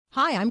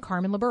Hi, I'm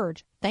Carmen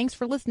LaBerge. Thanks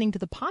for listening to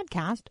the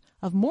podcast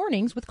of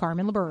Mornings with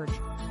Carmen LaBerge.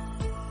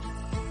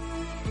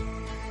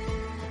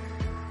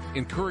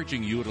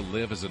 Encouraging you to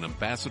live as an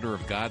ambassador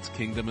of God's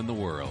kingdom in the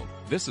world.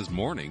 This is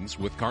Mornings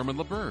with Carmen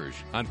LaBerge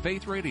on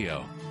Faith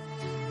Radio.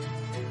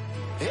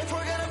 If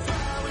we're gonna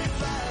fly, we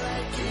fly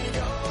like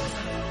eagles.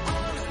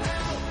 Arms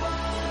held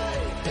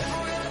wide. If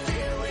we're gonna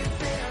fear, we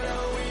fear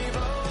no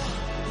evil.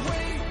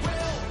 We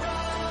will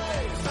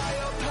rise. By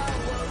your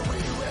power,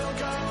 we will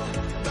go.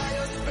 By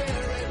your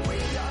spirit, we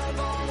are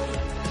bold.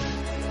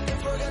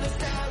 If we're gonna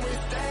stand, we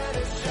stand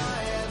as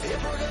giants.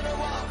 If we're gonna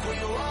walk, we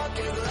walk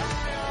as lions.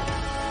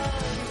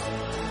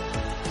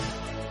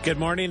 Good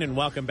morning and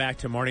welcome back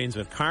to Mornings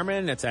with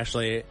Carmen. It's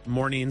actually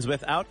Mornings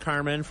without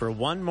Carmen for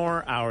one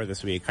more hour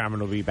this week. Carmen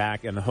will be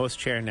back in the host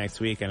chair next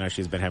week. I know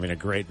she's been having a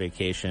great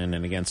vacation,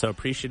 and again, so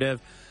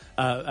appreciative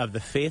of the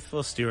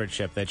faithful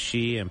stewardship that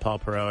she and Paul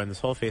Perot and this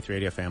whole Faith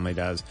Radio family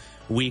does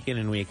week in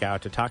and week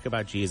out to talk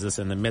about Jesus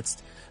in the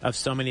midst of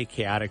so many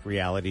chaotic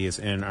realities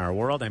in our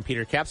world. I'm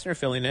Peter Kapsner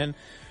filling in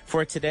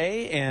for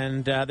today,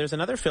 and there's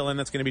another fill-in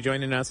that's going to be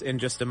joining us in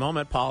just a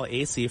moment, Paul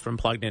Acey from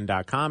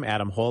PluggedIn.com.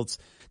 Adam Holtz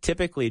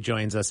typically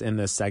joins us in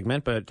this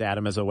segment, but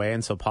Adam is away,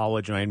 and so Paul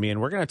will join me, and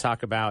we're going to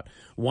talk about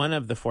one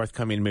of the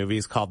forthcoming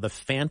movies called The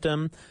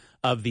Phantom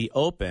of the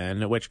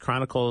Open, which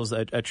chronicles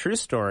a true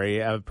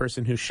story of a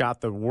person who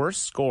shot the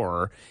worst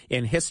score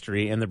in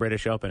history in the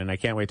British Open. And I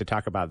can't wait to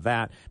talk about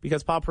that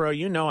because, Paul Perot,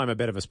 you know I'm a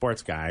bit of a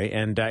sports guy.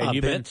 And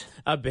you've been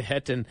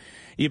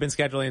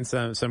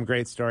scheduling some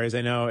great stories. I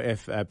know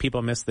if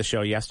people missed the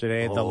show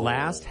yesterday, the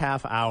last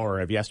half hour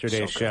of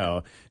yesterday's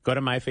show, go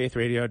to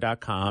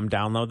myfaithradio.com,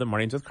 download the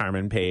Mornings with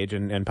Carmen page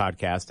and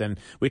podcast. And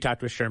we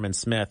talked with Sherman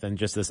Smith and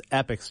just this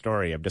epic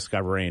story of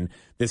discovering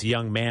this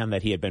young man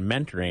that he had been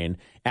mentoring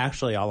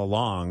actually all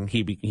along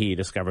he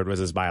discovered was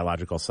his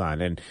biological son.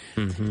 And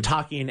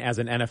talking as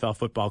an NFL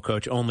football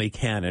coach only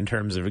can in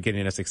terms of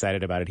getting us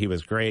excited about it. He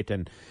was great.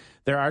 And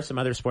there are some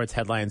other sports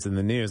headlines in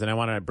the news, and I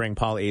want to bring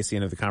Paul Acey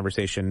into the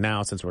conversation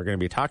now since we're going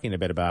to be talking a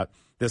bit about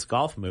this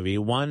golf movie.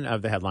 One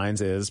of the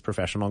headlines is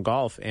professional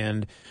golf,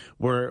 and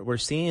we're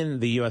seeing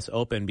the U.S.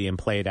 Open being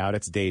played out.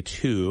 It's day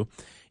 2.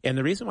 And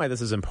the reason why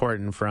this is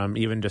important from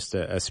even just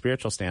a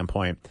spiritual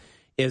standpoint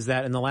is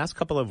that in the last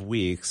couple of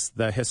weeks,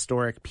 the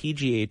historic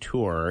PGA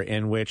Tour,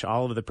 in which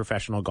all of the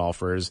professional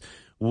golfers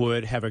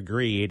would have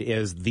agreed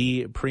is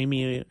the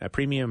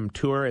premium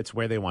tour. It's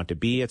where they want to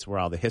be. It's where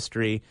all the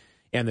history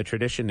and the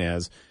tradition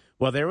is.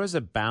 Well, there was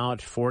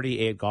about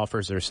 48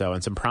 golfers or so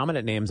and some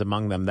prominent names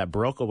among them that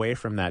broke away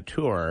from that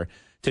tour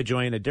to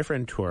join a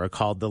different tour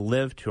called the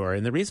LIV Tour.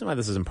 And the reason why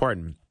this is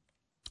important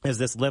is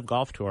this LIV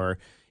Golf Tour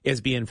is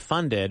being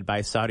funded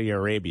by Saudi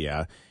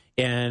Arabia.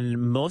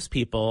 And most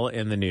people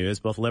in the news,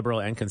 both liberal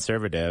and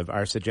conservative,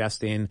 are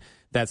suggesting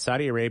that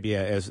Saudi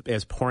Arabia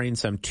is pouring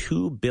some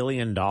 $2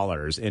 billion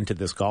into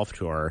this golf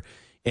tour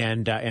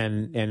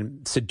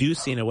and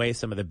seducing away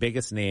some of the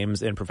biggest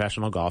names in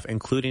professional golf,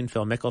 including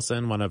Phil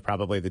Mickelson, one of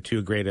probably the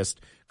 2 greatest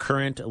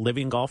current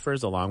living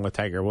golfers, along with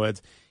Tiger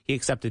Woods. He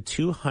accepted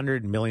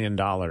 $200 million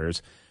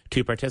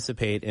to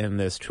participate in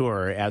this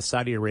tour as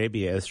Saudi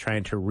Arabia is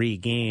trying to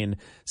regain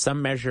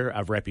some measure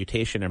of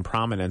reputation and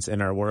prominence in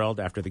our world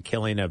after the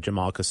killing of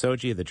Jamal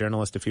Khashoggi, the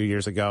journalist, a few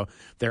years ago,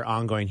 their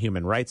ongoing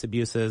human rights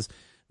abuses,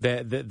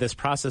 this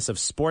process of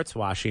sports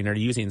washing or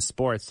using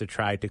sports to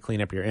try to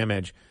clean up your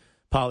image.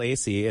 Paul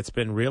Acey, it's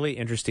been really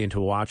interesting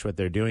to watch what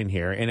they're doing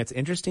here, and it's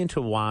interesting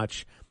to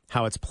watch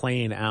how it's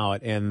playing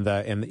out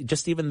in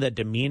just even the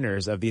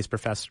demeanors of these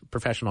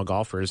professional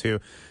golfers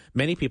who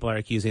many people are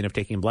accusing of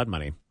taking blood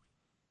money.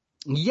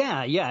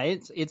 Yeah,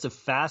 it's a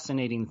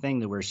fascinating thing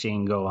that we're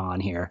seeing go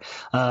on here.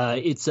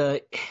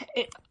 Honestly,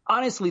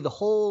 the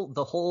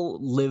whole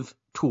LIV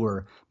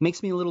Tour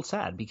makes me a little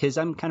sad because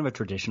I'm kind of a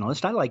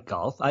traditionalist. I like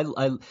golf.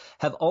 I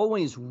have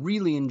always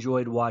really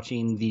enjoyed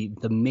watching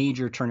the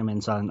major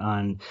tournaments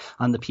on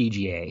the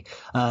PGA.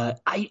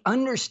 I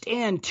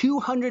understand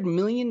 $200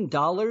 million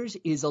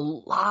is a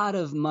lot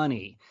of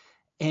money.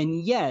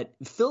 And yet,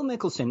 Phil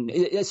Mickelson,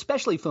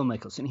 especially Phil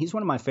Mickelson, he's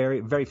one of my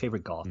very, very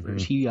favorite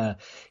golfers. Mm-hmm.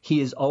 He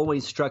has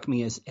always struck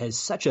me as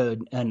such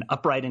an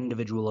upright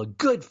individual, a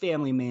good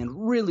family man,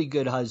 really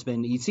good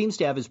husband. He seems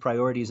to have his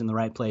priorities in the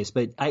right place.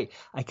 But I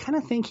kind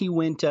of think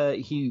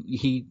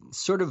he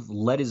sort of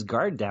let his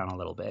guard down a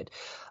little bit,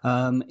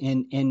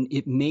 and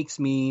it makes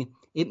me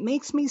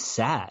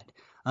sad.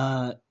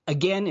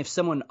 Again, if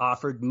someone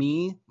offered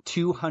me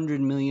 $200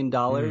 million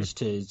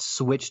to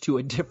switch to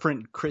a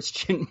different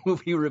Christian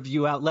movie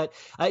review outlet,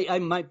 I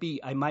might be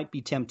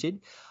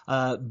tempted.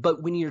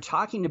 But when you're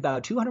talking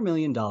about $200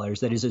 million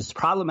that is as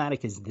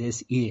problematic as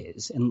this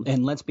is,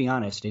 and let's be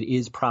honest, it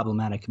is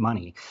problematic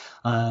money.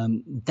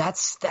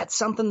 That's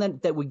something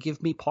that would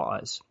give me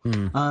pause.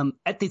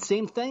 At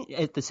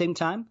the same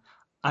time,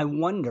 I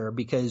wonder,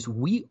 because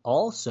we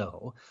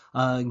also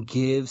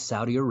give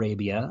Saudi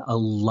Arabia a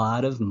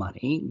lot of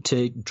money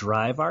to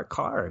drive our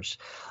cars.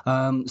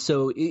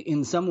 So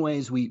in some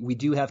ways, we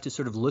do have to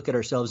sort of look at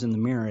ourselves in the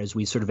mirror as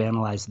we sort of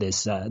analyze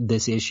this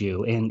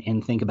issue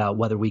and think about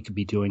whether we could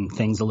be doing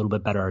things a little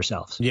bit better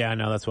ourselves. Yeah,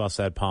 no, that's well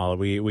said, Paul.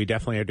 We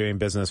definitely are doing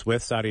business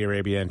with Saudi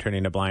Arabia and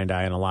turning a blind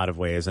eye in a lot of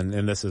ways,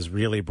 and this is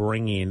really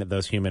bringing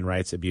those human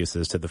rights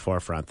abuses to the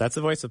forefront. That's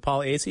the voice of Paul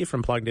Acey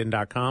from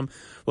PluggedIn.com.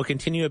 We'll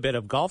continue a bit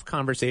of golf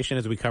conversation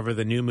as we cover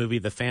the new movie,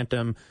 The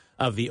Phantom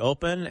of the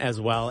Open, as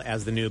well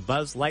as the new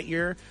Buzz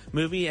Lightyear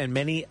movie and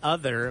many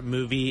other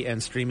movie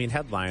and streaming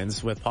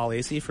headlines with Paul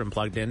Acey from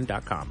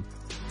PluggedIn.com.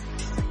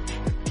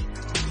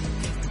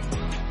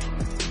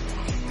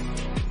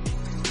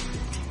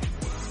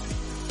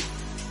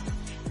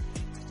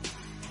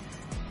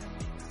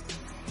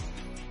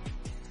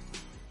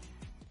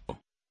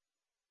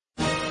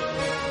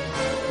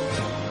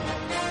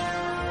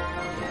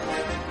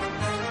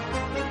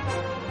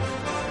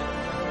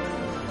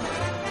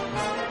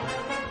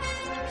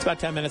 It's about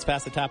 10 minutes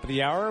past the top of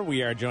the hour.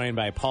 We are joined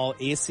by Paul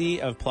Acey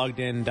of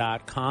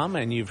PluggedIn.com,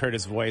 and you've heard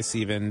his voice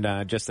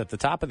even just at the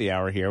top of the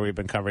hour here. We've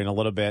been covering a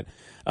little bit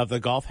of the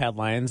golf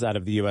headlines out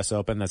of the U.S.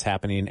 Open that's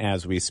happening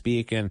as we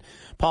speak. And,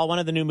 Paul, one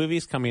of the new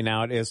movies coming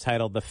out is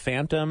titled The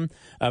Phantom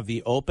of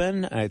the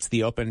Open. It's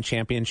the Open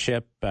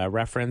Championship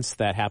reference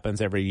that happens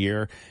every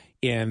year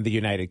in the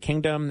United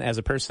Kingdom. As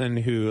a person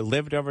who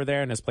lived over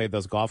there and has played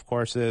those golf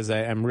courses,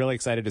 I'm really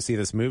excited to see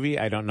this movie.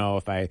 I don't know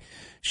if I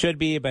should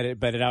be, but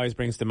it always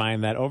brings to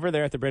mind that over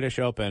there at the British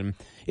Open,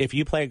 if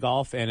you play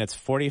golf and it's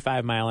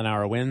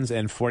 45-mile-an-hour winds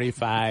and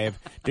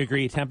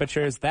 45-degree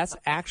temperatures, that's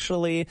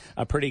actually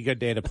a pretty good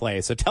day to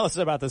play. So tell us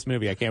about this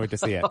movie. I can't wait to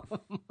see it. Oh,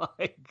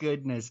 my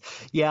goodness.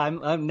 Yeah,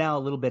 I'm now a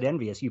little bit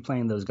envious you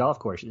playing those golf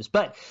courses.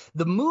 But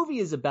the movie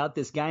is about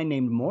this guy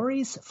named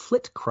Maurice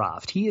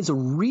Flitcroft. He is a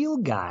real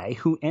guy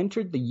who entered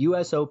the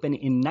U.S. Open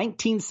in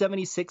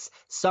 1976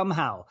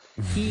 somehow.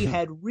 He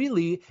had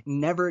really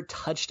never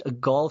touched a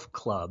golf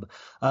club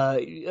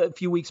a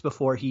few weeks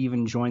before he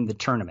even joined the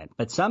tournament.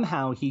 But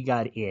somehow he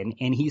got in,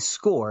 and he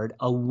scored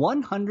a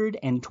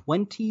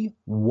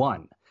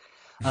 121.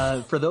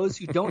 For those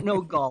who don't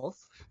know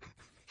golf,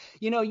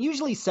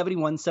 usually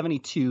 71,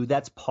 72,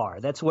 that's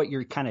par. That's what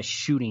you're kind of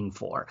shooting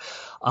for.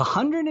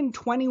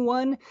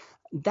 121,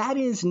 that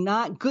is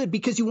not good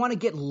because you want to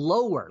get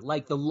lower.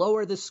 Like the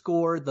lower the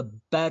score, the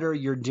better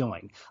you're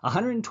doing.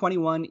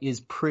 121 is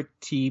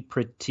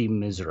pretty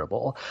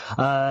miserable.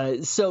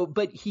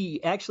 But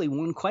he actually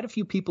won quite a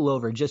few people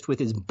over just with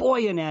his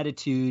buoyant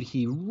attitude.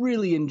 He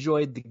really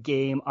enjoyed the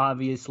game,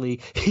 obviously.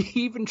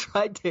 He even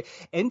tried to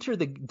enter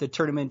the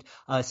tournament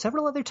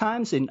several other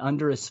times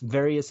under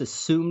various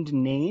assumed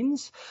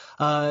names.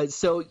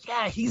 So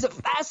yeah, he's a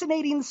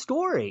fascinating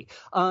story.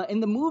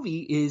 And the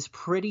movie is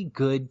pretty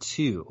good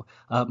too.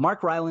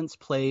 Mark Rylance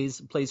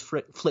plays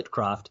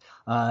Flitcroft.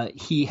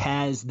 He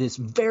has this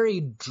very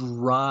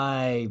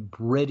dry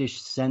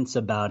British sense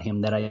about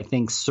him that I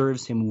think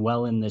serves him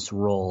well in this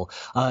role.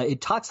 It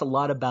talks a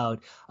lot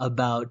about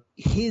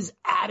his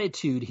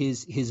attitude,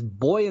 his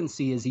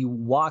buoyancy as he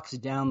walks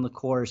down the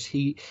course.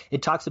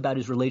 It talks about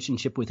his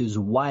relationship with his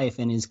wife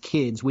and his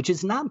kids, which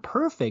is not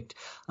perfect,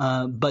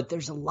 but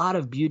there's a lot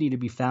of beauty to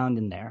be found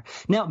in there.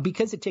 Now,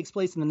 because it takes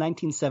place in the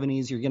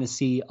 1970s, you're going to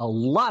see a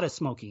lot of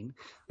smoking.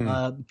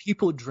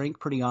 People drink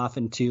pretty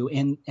often too,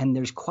 and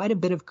there's quite a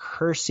bit of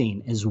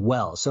cursing as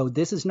well. So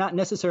this is not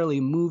necessarily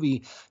a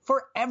movie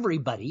for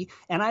everybody,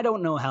 and I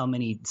don't know how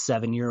many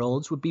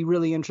 7-year-olds would be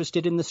really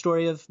interested in the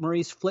story of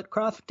Maurice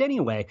Flitcroft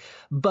anyway.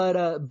 But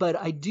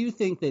I do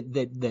think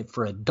that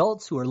for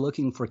adults who are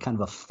looking for kind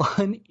of a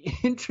fun,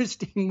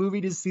 interesting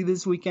movie to see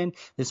this weekend,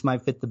 this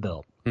might fit the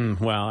bill.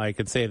 Well, I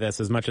could say this,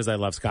 as much as I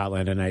love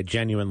Scotland, and I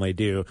genuinely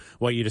do,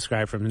 what you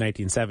described from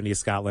 1970s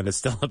Scotland is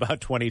still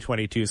about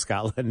 2022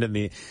 Scotland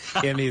in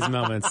these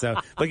moments. So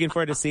looking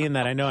forward to seeing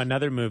that. I know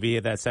another movie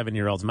that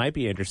 7-year-olds might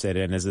be interested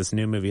in is this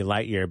new movie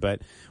Lightyear.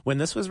 But when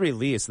this was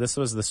released, this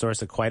was the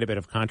source of quite a bit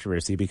of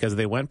controversy because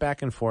they went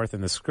back and forth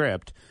in the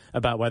script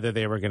about whether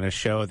they were going to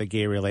show the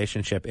gay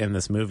relationship in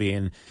this movie.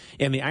 And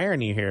the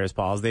irony here is,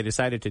 Paul, is they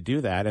decided to do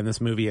that. And this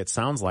movie, it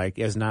sounds like,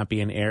 is not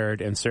being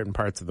aired in certain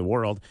parts of the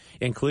world,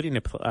 including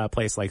a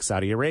place like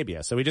Saudi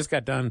Arabia. So we just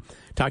got done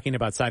talking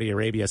about Saudi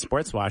Arabia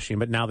sports washing,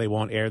 but now they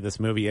won't air this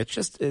movie. It's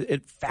just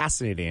it's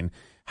fascinating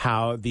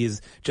how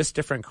these just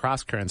different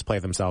cross currents play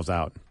themselves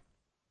out.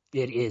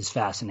 It is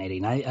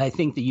fascinating. I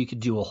think that you could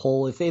do a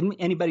whole, if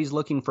anybody's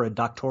looking for a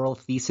doctoral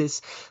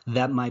thesis,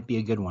 that might be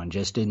a good one,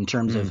 just in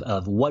terms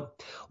of what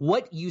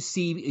you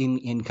see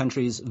in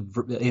countries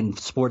in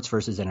sports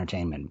versus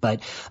entertainment.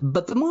 But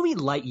the movie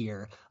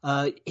Lightyear,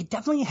 it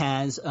definitely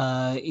has,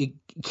 it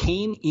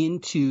came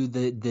into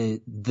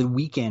the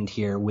weekend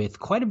here with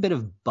quite a bit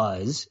of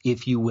buzz,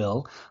 if you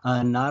will,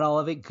 not all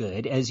of it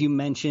good. As you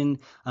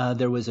mentioned,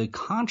 there was a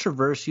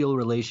controversial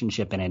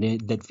relationship in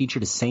it that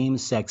featured a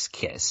same-sex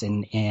kiss,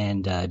 and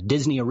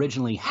Disney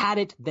originally had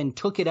it, then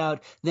took it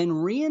out, then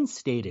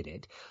reinstated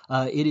it.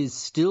 It is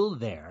still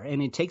there,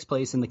 and it takes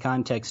place in the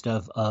context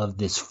of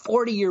this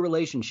 40-year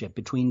relationship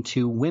between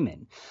two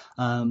women.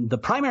 The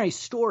primary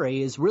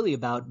story is really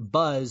about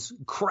Buzz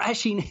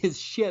crashing his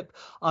ship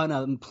on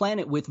a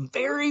planet with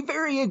very,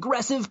 very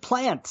aggressive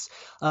plants.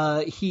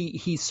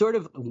 He sort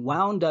of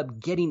wound up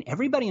getting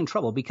everybody in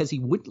trouble because he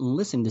wouldn't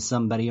listen to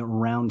somebody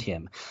around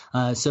him.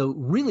 So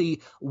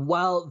really,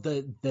 while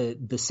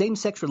the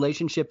same-sex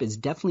relationship is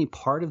definitely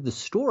part of the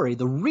story,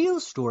 the real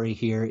story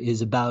here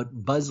is about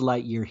Buzz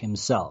Lightyear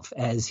himself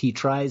as he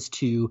tries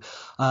to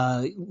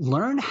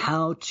learn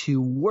how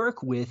to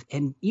work with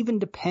and even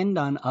depend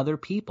on other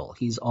people.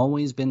 He's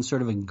always been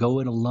sort of a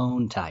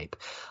go-it-alone type,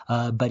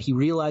 but he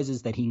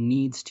realizes that he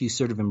needs to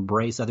sort of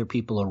embrace other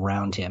people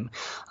around him.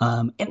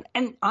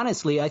 And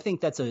honestly, I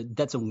think that's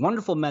a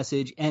wonderful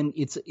message, and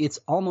it's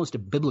almost a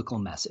biblical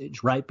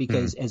message, right?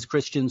 Because as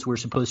Christians, we're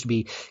supposed to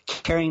be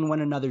carrying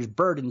one another's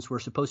burdens. We're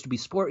supposed to be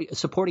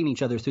supporting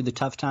each other through the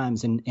tough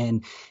times,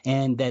 and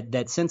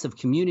that sense of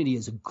community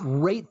is a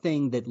great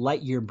thing that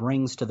Lightyear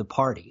brings to the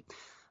party.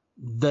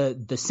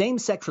 The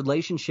same-sex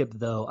relationship,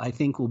 though, I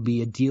think will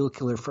be a deal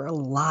killer for a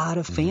lot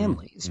of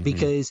families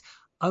because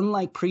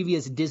unlike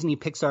previous Disney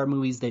Pixar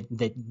movies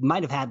that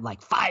might have had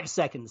like 5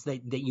 seconds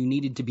that you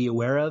needed to be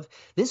aware of,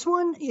 this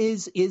one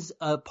is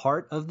a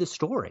part of the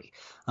story.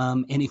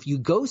 And if you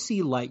go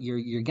see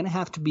Lightyear, you're going to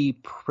have to be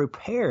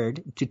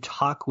prepared to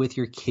talk with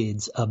your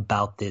kids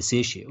about this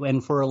issue.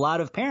 And for a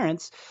lot of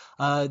parents,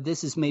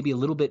 this is maybe a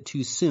little bit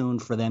too soon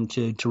for them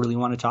to really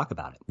want to talk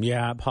about it.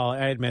 Yeah, Paul,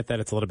 I admit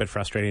that it's a little bit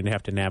frustrating to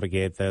have to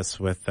navigate this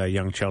with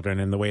young children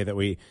in the way that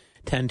we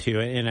tend to,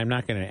 and I'm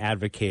not going to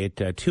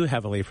advocate too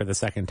heavily for the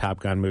second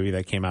Top Gun movie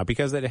that came out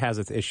because it has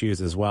its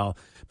issues as well.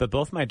 But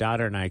both my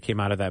daughter and I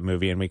came out of that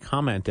movie and we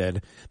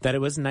commented that it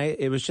was nice.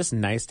 It was just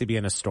nice to be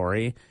in a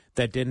story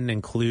that didn't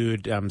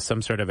include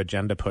some sort of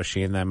agenda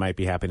pushing that might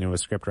be happening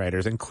with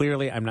scriptwriters. And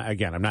clearly, I'm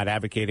not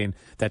advocating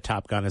that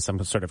Top Gun is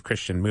some sort of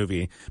Christian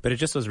movie, but it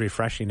just was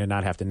refreshing to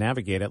not have to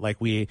navigate it like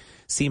we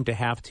seem to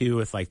have to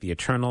with like the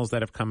Eternals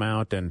that have come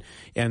out and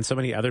so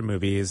many other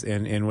movies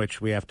in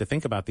which we have to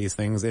think about these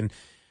things. And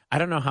I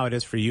don't know how it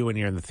is for you when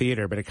you're in the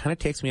theater, but it kind of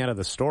takes me out of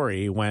the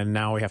story when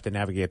now we have to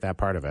navigate that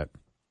part of it.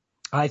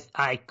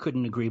 I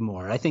couldn't agree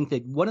more. I think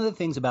that one of the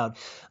things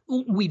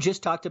we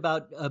just talked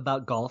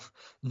about golf.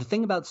 The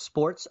thing about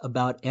sports,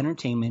 about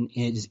entertainment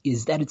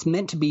is that it's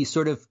meant to be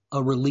sort of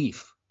a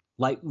relief.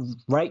 Like,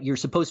 right, you're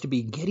supposed to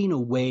be getting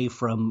away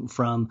from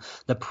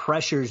the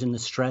pressures and the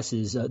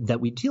stresses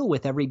that we deal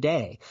with every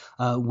day.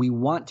 We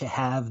want to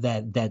have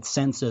that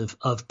sense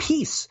of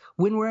peace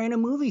when we're in a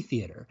movie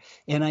theater.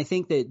 And I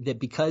think that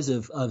because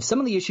of some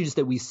of the issues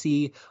that we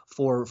see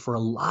for a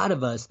lot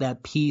of us,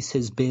 that peace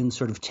has been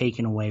sort of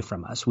taken away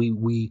from us.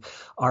 We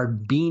are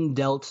being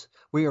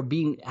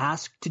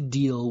asked to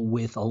deal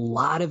with a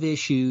lot of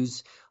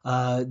issues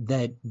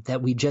that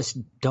we just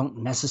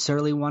don't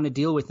necessarily want to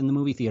deal with in the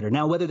movie theater.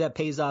 Now, whether that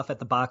pays off at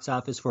the box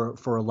office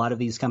for a lot of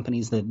these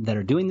companies that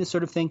are doing this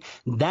sort of thing,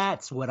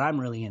 that's what I'm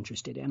really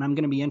interested in. I'm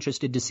going to be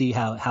interested to see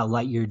how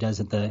Lightyear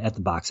does at the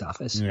box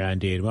office. Yeah,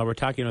 indeed. Well, we're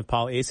talking with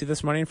Paul Asay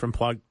this morning from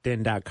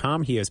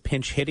PluggedIn.com. He is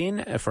pinch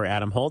hitting for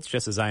Adam Holtz,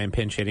 just as I am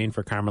pinch hitting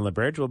for Carmen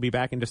LaBerge. We'll be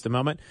back in just a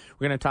moment.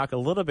 We're going to talk a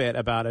little bit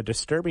about a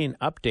disturbing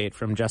update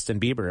from Justin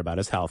Bieber about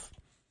his health.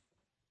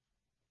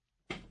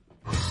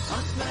 I'm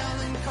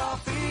smelling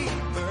coffee,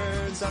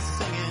 birds are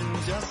singing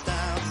just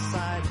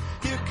outside.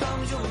 Here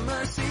comes your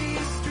mercy,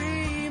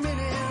 streaming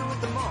in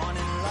with the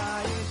morning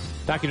light.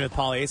 Talking with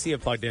Paul Asay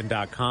of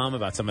PluggedIn.com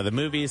about some of the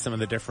movies, some of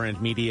the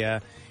different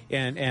media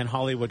and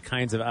Hollywood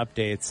kinds of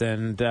updates.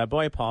 And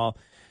boy, Paul,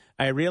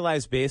 I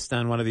realized based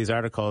on one of these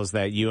articles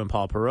that you and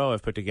Paul Perot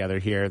have put together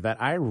here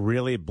that I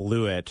really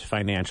blew it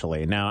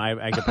financially. Now,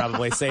 I could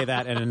probably say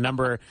that in a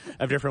number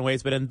of different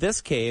ways, but in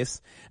this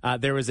case,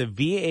 there was a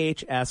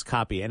VHS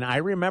copy. And I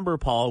remember,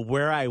 Paul,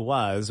 where I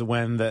was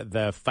when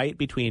the fight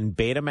between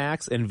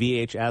Betamax and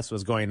VHS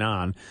was going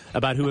on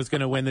about who was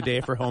going to win the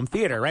day for home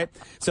theater, right?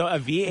 So a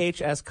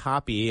VHS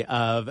copy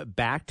of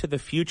Back to the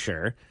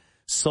Future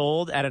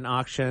sold at an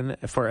auction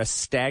for a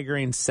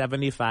staggering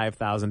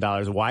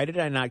 $75,000. Why did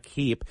I not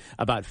keep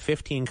about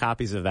 15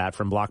 copies of that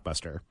from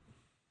Blockbuster?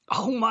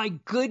 Oh my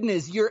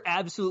goodness, you're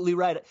absolutely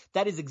right.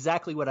 That is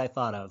exactly what I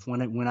thought of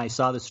when I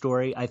saw the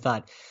story. I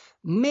thought,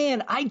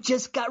 man, I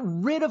just got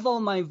rid of all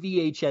my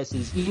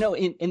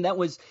VHSs, and that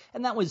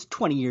was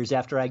 20 years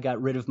after I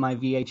got rid of my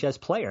VHS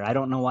player. I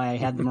don't know why I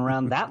had them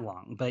around that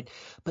long, but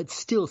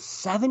still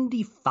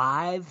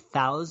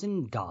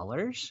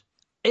 $75,000.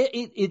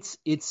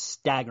 It's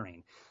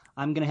staggering.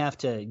 I'm going to have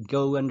to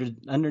go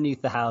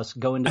underneath the house,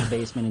 go into the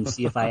basement and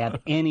see if I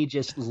have any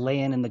just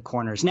laying in the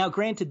corners. Now,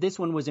 granted, this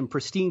one was in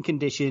pristine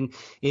condition.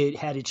 It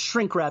had its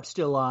shrink wrap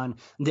still on.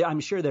 I'm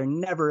sure they're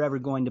never, ever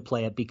going to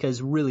play it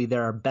because really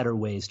there are better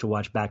ways to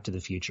watch Back to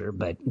the Future.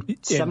 But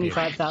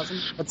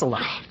 $75,000, that's a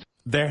lot.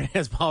 There it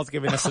is. Paul's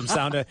giving us some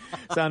sound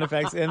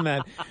effects in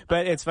that.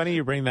 But it's funny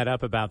you bring that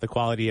up about the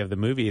quality of the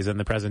movies and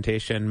the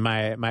presentation.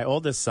 My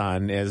oldest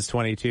son is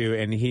 22,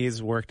 and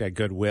he's worked at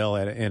Goodwill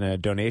in a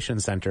donation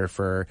center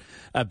for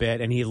a bit,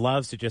 and he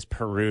loves to just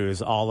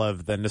peruse all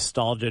of the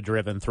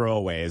nostalgia-driven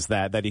throwaways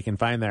that he can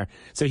find there.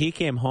 So he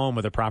came home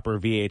with a proper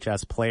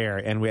VHS player,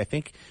 and I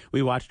think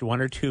we watched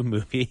one or two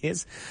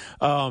movies.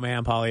 Oh,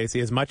 man, Paul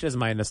Asay, as much as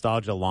my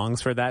nostalgia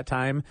longs for that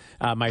time,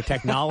 my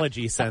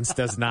technology sense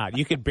does not.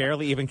 You could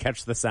barely even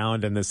catch the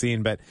sound in the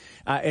scene, but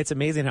it's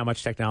amazing how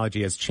much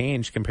technology has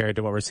changed compared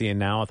to what we're seeing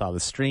now with all the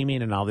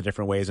streaming and all the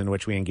different ways in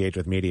which we engage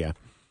with media.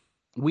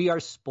 We are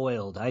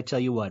spoiled. I tell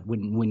you what,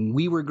 when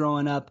we were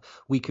growing up,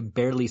 we could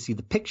barely see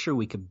the picture.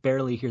 We could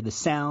barely hear the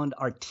sound.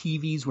 Our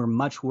TVs were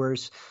much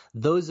worse.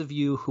 Those of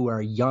you who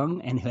are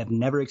young and have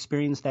never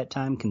experienced that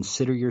time,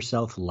 consider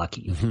yourself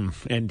lucky.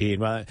 Indeed.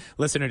 Well, a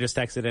listener just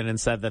texted in and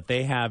said that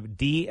they have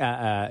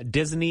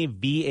Disney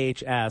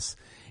VHS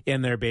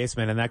in their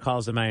basement, and that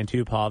calls to mind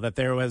too, Paul, that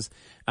there was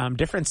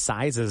different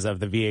sizes of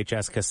the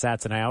VHS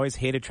cassettes, and I always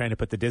hated trying to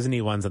put the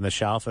Disney ones on the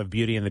shelf of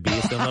Beauty and the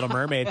Beast and Little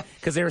Mermaid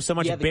because they were so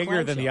much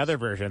bigger than the other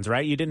versions,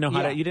 right? You didn't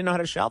know how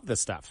to shelf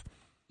this stuff.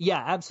 Yeah,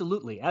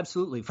 absolutely.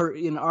 Absolutely.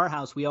 In our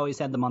house, we always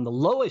had them on the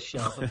lowest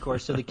shelf, of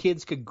course, so the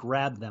kids could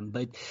grab them,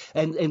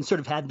 and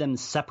sort of had them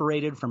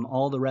separated from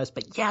all the rest.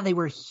 But yeah, they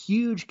were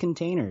huge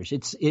containers.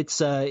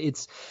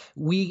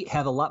 We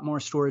have a lot more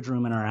storage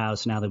room in our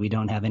house now that we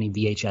don't have any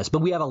VHS, but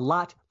we have a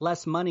lot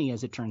less money,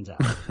 as it turns out.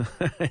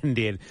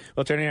 Indeed.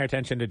 Well, turning our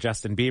attention to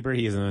Justin Bieber,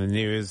 he's in the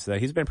news.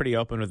 He's been pretty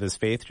open with his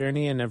faith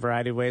journey in a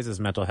variety of ways, his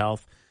mental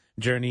health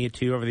journey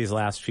too over these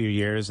last few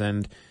years,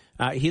 and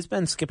he's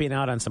been skipping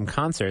out on some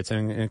concerts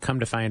and come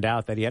to find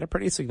out that he had a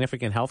pretty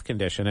significant health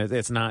condition.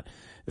 It's not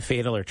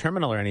fatal or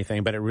terminal or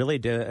anything, but it really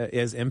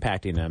is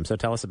impacting him. So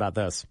tell us about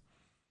this.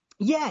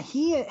 Yeah,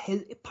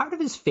 part of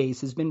his face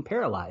has been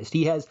paralyzed.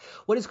 He has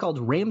what is called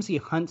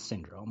Ramsay-Hunt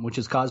syndrome, which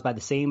is caused by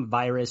the same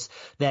virus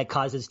that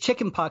causes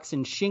chickenpox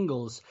and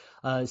shingles.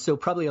 So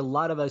probably a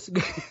lot of us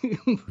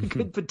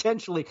could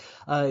potentially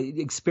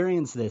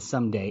experience this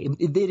someday.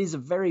 It is a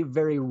very,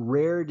 very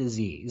rare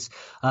disease.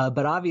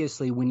 But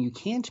obviously, when you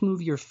can't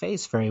move your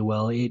face very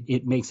well,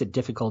 it makes it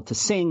difficult to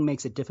sing,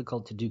 makes it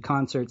difficult to do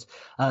concerts,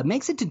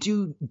 makes it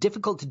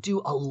difficult to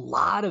do a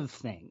lot of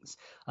things.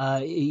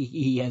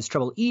 He has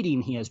trouble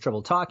eating. He has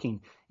trouble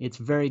talking. It's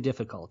very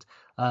difficult.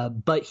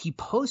 But he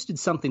posted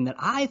something that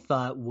I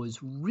thought was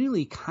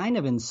really kind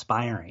of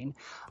inspiring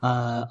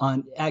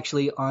on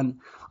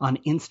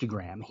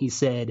Instagram. He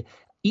said,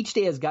 "Each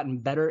day has gotten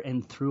better,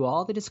 and through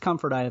all the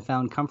discomfort I have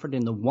found comfort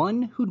in the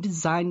one who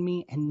designed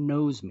me and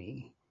knows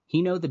me.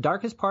 He knows the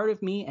darkest part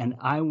of me, and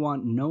I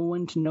want no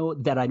one to know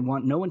that I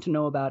want no one to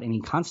know about, and he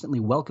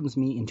constantly welcomes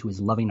me into his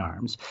loving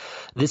arms.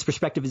 This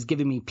perspective has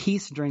given me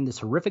peace during this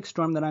horrific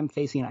storm that I'm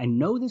facing. I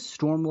know this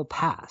storm will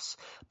pass,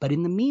 but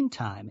in the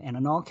meantime, and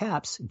in all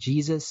caps,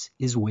 Jesus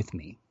is with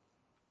me."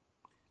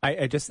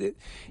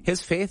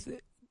 His faith,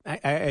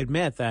 I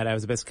admit that I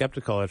was a bit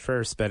skeptical at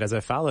first, but as I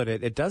followed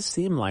it, it does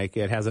seem like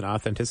it has an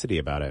authenticity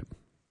about it.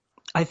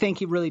 I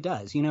think it really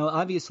does. You know,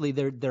 obviously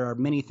there are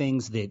many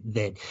things that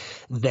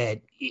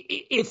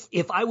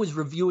if I was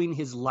reviewing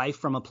his life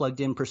from a plugged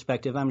in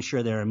perspective, I'm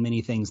sure there are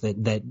many things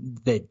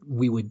that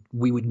we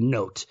would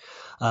note.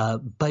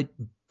 But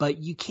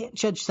you can't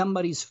judge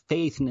somebody's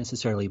faith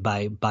necessarily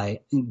by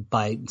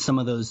some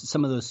of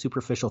those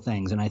superficial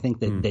things. And I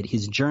think that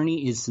his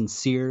journey is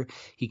sincere.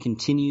 He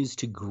continues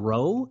to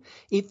grow.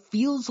 It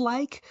feels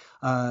like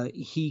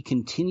he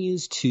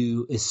continues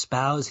to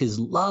espouse his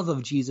love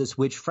of Jesus,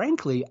 which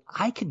frankly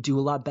I could do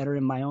a lot better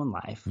in my own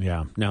life.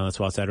 Yeah, no, that's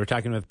well said. We're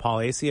talking with Paul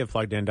Asay of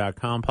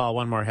PluggedIn.com. Paul,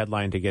 one more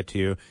headline to get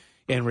to.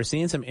 And we're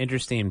seeing some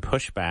interesting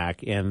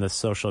pushback in the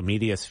social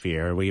media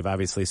sphere. We've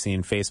obviously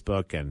seen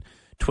Facebook and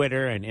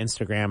Twitter and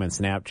Instagram and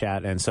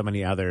Snapchat and so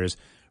many others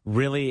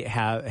really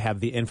have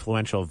the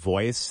influential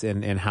voice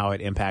in how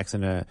it impacts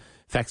and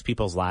affects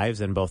people's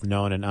lives in both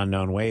known and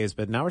unknown ways.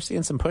 But now we're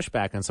seeing some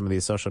pushback on some of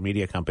these social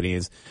media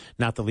companies,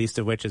 not the least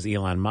of which is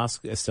Elon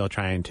Musk is still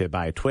trying to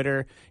buy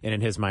Twitter and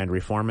in his mind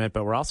reform it.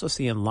 But we're also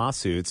seeing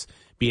lawsuits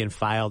being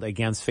filed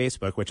against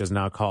Facebook, which is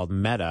now called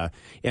Meta.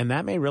 And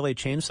that may really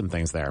change some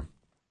things there.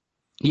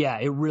 Yeah,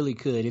 it really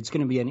could. It's going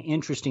to be an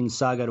interesting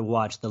saga to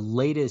watch. The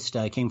latest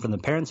came from the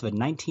parents of a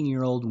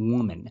 19-year-old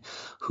woman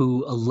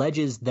who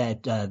alleges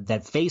that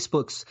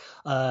Facebook's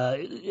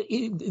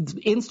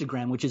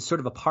Instagram, which is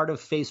sort of a part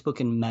of Facebook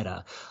and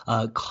Meta,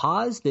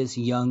 caused this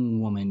young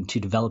woman to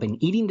develop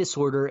an eating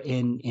disorder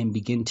and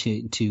begin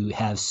to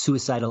have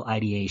suicidal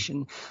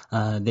ideation.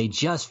 They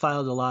just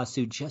filed a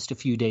lawsuit just a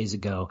few days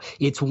ago.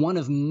 It's one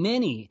of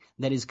many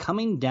that is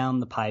coming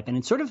down the pipe, and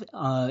it's sort of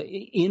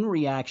in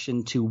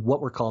reaction to what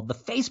were called the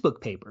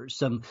Facebook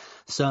papers,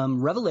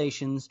 some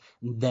revelations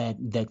that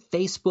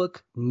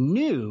Facebook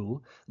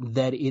knew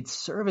that its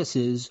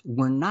services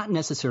were not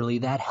necessarily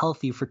that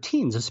healthy for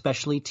teens,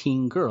 especially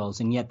teen girls,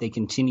 and yet they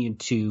continued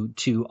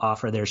to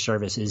offer their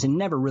services and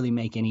never really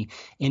make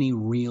any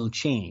real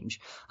change.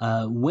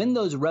 When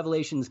those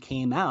revelations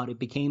came out,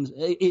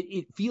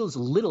 it feels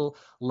little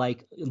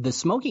like the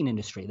smoking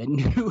industry that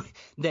knew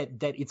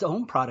that its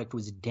own product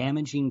was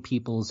damaging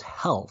people's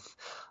health.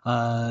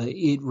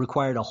 It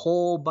required a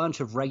whole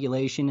bunch of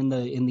regulation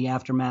in the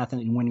aftermath,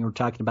 and when you were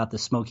talking about the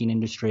smoking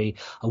industry,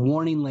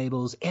 warning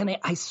labels, and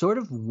I sort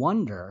of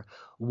wonder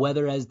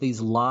whether as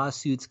these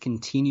lawsuits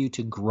continue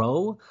to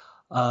grow,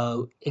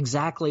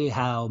 exactly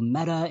how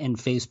Meta and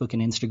Facebook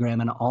and Instagram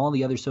and all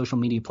the other social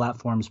media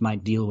platforms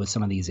might deal with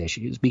some of these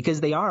issues, because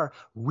they are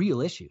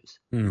real issues.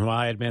 Well,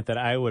 I admit that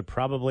I would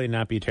probably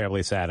not be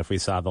terribly sad if we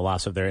saw the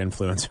loss of their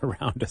influence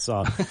around us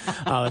all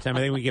the time. I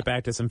think we get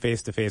back to some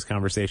face-to-face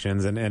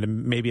conversations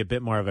and maybe a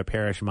bit more of a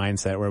parish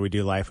mindset where we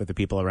do life with the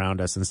people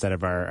around us instead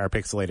of our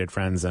pixelated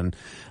friends on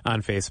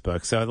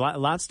Facebook. So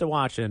lots to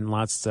watch and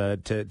lots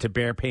to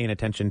bear paying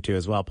attention to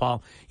as well.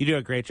 Paul, you do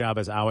a great job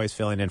as always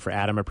filling in for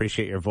Adam.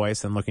 Appreciate your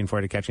voice and looking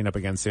forward to catching up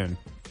again soon.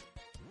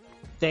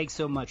 Thanks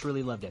so much.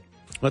 Really loved it.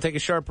 We'll take a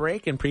short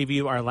break and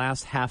preview our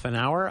last half an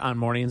hour on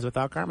Mornings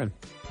Without Carmen.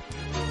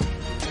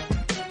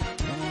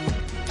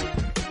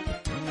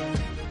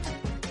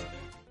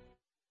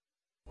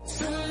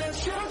 So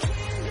let your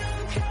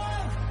kingdom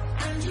come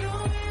and your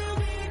will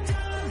be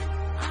done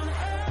on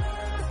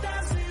earth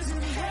as it is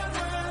in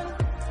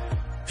heaven.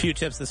 Few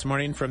tips this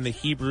morning from the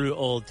Hebrew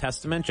Old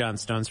Testament. John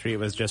Stone Street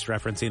was just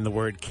referencing the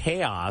word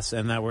chaos,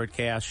 and that word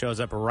chaos shows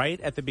up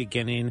right at the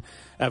beginning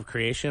of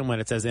creation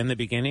when it says, in the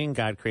beginning,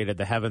 God created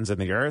the heavens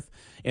and the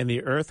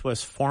earth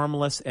was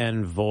formless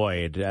and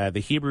void. The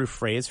Hebrew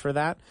phrase for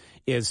that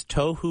is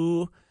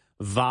tohu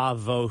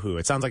vavohu.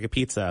 It sounds like a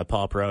pizza,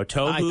 Paul Pro.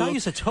 Tohu. I thought you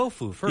said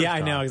tofu first. Yeah,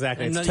 I know,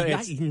 exactly.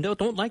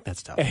 Don't like that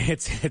stuff.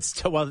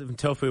 Well,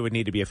 tofu would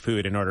need to be a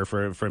food in order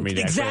for me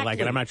to actually like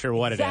it. I'm not sure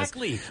what it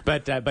is.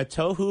 But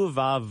tohu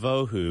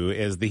vavohu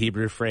is the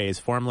Hebrew phrase,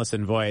 formless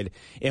and void.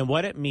 And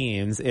what it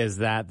means is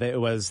that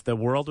the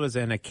world was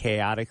in a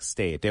chaotic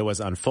state. It was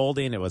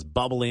unfolding, it was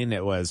bubbling,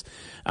 it was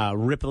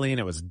rippling,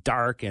 it was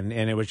dark, and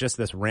it was just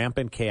this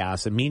rampant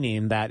chaos,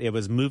 meaning that it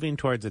was moving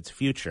towards its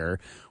future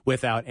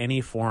without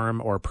any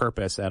form or purpose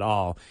at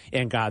all.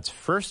 And God's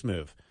first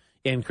move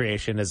in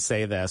creation is to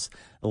say this,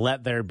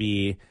 let there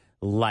be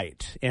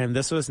light. And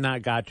this was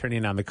not God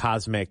turning on the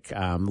cosmic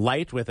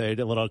light with a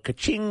little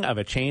ka-ching of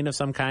a chain of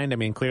some kind. I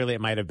mean, clearly it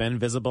might have been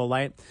visible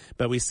light,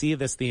 but we see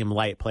this theme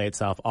light play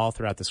itself all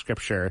throughout the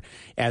scripture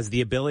as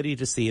the ability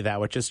to see that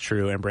which is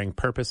true and bring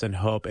purpose and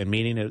hope and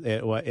meaning.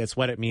 It's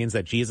what it means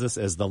that Jesus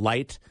is the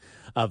light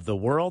of the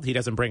world. He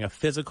doesn't bring a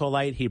physical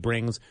light. He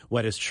brings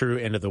what is true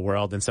into the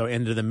world. And so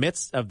into the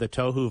midst of the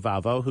tohu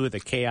vavohu, the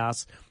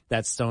chaos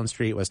that Stone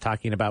Street was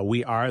talking about,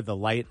 we are the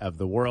light of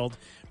the world,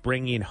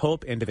 bringing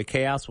hope into the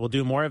chaos. We'll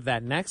do more of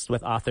that next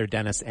with author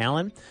Dennis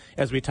Allen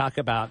as we talk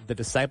about the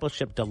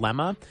discipleship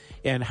dilemma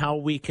and how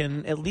we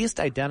can at least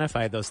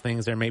identify those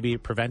things that are maybe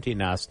preventing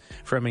us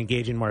from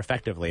engaging more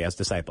effectively as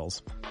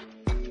disciples.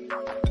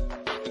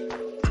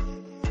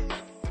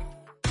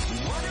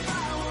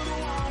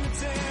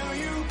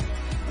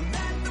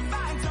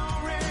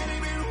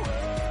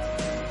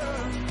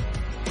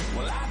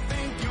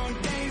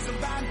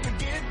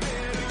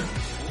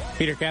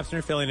 Peter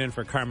Kapsner filling in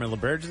for Carmen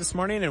LaBerge this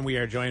morning, and we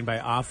are joined by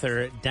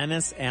author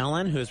Dennis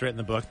Allen, who has written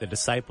the book, The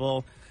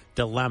Disciple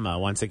Dilemma.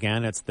 Once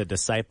again, it's The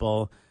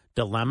Disciple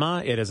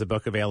Dilemma. It is a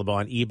book available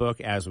on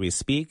ebook as we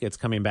speak. It's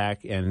coming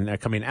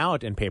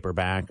out in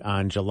paperback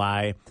on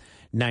July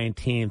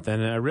 19th,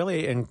 and a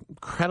really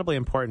incredibly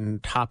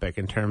important topic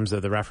in terms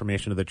of the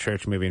reformation of the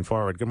church moving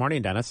forward. Good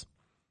morning, Dennis.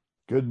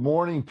 Good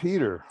morning,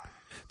 Peter.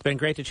 It's been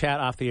great to chat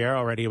off the air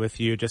already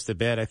with you just a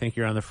bit. I think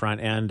you're on the front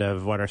end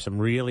of what are some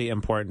really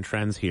important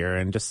trends here.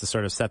 And just to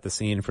sort of set the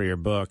scene for your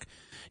book,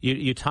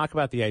 you talk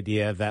about the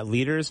idea that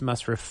leaders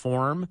must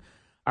reform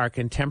our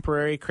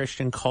contemporary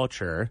Christian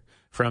culture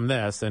from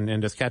this,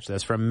 and just catch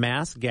this, from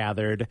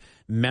mass-gathered,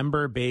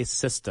 member-based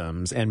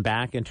systems and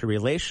back into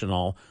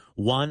relational,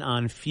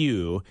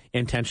 one-on-few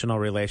intentional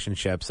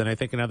relationships. And I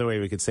think another way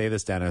we could say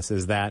this, Dennis,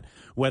 is that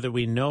whether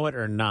we know it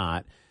or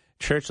not,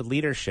 church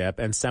leadership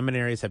and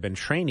seminaries have been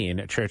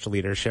training church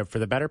leadership for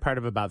the better part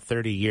of about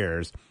 30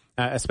 years,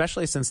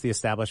 especially since the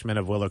establishment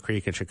of Willow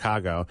Creek in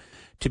Chicago,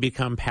 to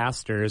become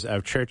pastors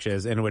of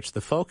churches in which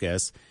the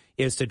focus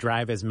is to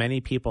drive as many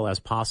people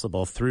as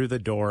possible through the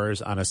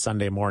doors on a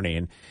Sunday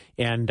morning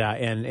and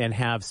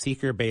have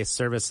seeker-based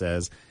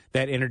services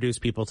that introduce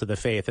people to the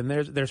faith. And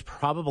there's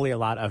probably a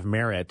lot of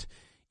merit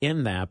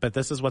in that, but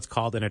this is what's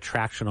called an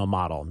attractional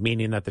model,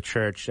 meaning that the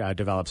church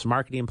develops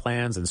marketing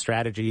plans and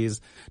strategies,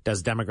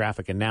 does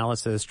demographic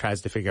analysis, tries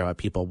to figure out what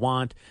people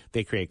want.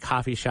 They create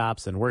coffee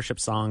shops and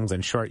worship songs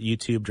and short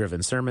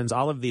YouTube-driven sermons,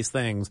 all of these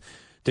things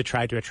to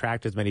try to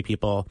attract as many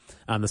people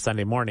on the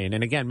Sunday morning.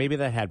 And again, maybe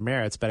that had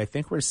merits, but I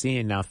think we're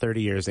seeing now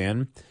 30 years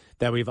in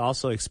that we've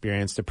also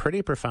experienced a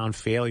pretty profound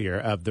failure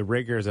of the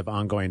rigors of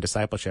ongoing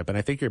discipleship. And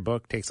I think your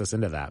book takes us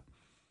into that.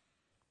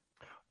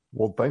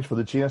 Well, thanks for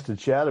the chance to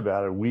chat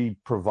about it. We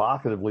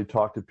provocatively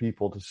talk to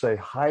people to say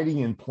hiding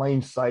in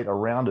plain sight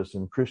around us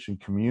in the Christian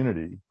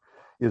community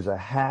is a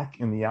hack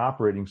in the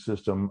operating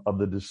system of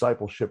the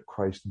discipleship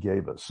Christ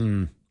gave us.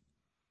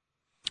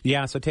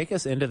 Yeah, so take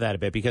us into that a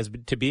bit, because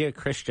to be a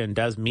Christian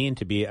does mean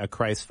to be a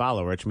Christ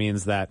follower, which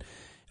means that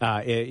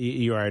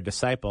you are a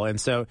disciple. And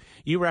so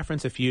you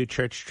reference a few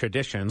church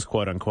traditions,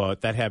 quote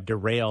unquote, that have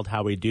derailed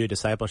how we do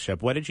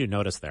discipleship. What did you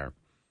notice there?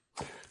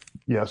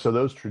 Yeah, so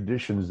those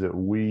traditions that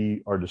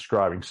we are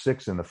describing,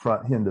 6 in the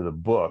front end of the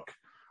book,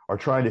 are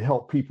trying to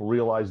help people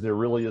realize there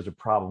really is a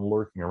problem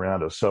lurking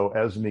around us. So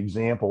as an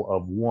example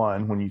of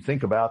one, when you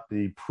think about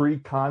the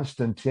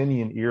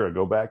pre-Constantinian era,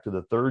 go back to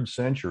the 3rd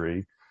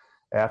century,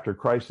 after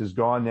Christ is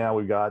gone now,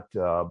 we got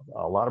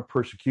a lot of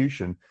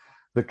persecution.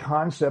 The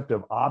concept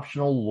of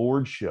optional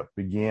lordship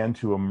began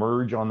to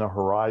emerge on the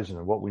horizon.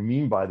 And what we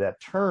mean by that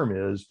term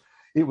is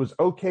it was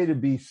okay to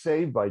be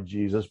saved by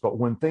Jesus, but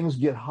when things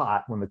get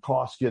hot, when the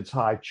cost gets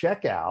high,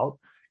 check out,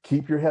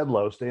 keep your head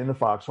low, stay in the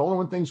foxhole. And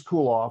when things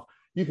cool off,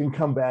 you can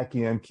come back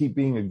in, keep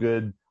being a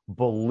good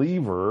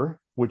believer,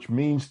 which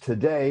means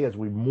today, as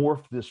we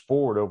morph this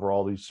forward over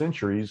all these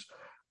centuries,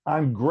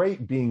 I'm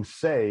great being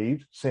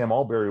saved. Sam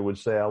Allberry would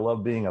say, I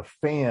love being a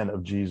fan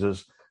of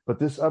Jesus, but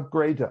this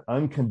upgrade to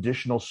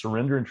unconditional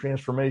surrender and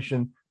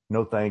transformation,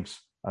 no thanks,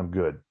 I'm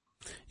good.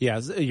 Yeah,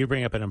 you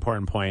bring up an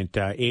important point.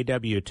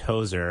 A.W.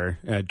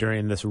 Tozer,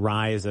 during this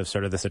rise of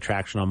sort of this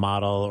attractional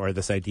model, or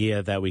this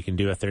idea that we can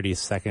do a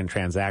 30-second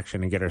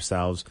transaction and get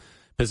ourselves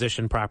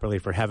positioned properly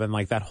for heaven,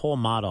 like that whole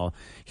model,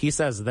 he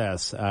says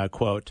this,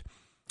 quote,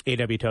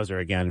 A.W. Tozer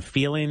again,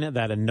 feeling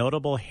that a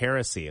notable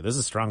heresy, this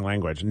is strong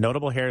language,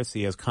 notable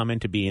heresy has come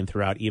into being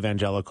throughout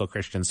evangelical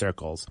Christian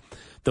circles.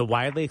 The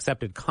widely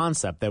accepted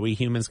concept that we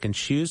humans can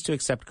choose to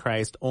accept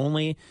Christ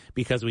only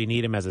because we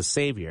need him as a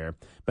savior,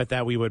 but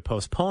that we would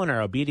postpone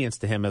our obedience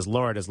to him as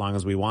Lord as long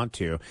as we want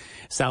to.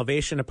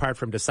 Salvation apart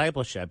from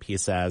discipleship, he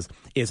says,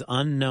 is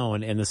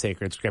unknown in the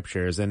sacred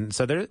scriptures. And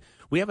so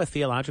we have a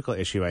theological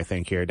issue, I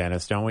think, here,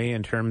 Dennis, don't we,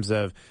 in terms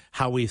of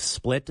how we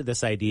split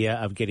this idea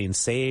of getting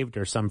saved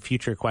or some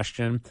future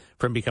question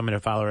from becoming a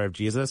follower of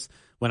Jesus.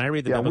 When I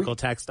read the biblical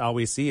text, all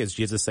we see is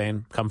Jesus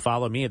saying, come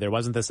follow me. There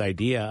wasn't this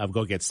idea of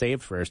go get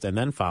saved first and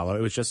then follow.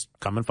 It was just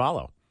come and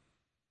follow.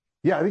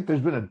 Yeah, I think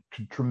there's been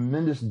a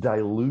tremendous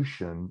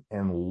dilution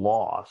and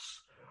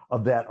loss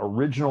of that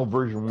original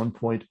version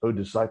 1.0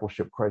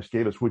 discipleship Christ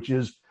gave us, which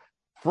is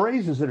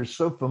phrases that are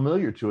so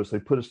familiar to us, they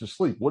put us to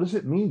sleep. What does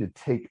it mean to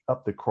take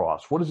up the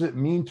cross? What does it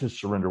mean to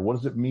surrender? What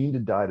does it mean to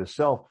die to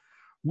self?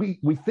 We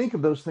think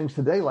of those things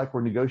today like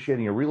we're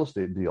negotiating a real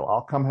estate deal.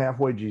 I'll come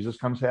halfway, Jesus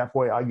comes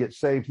halfway, I get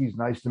saved, he's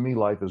nice to me,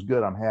 life is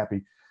good, I'm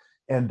happy.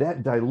 And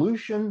that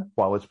dilution,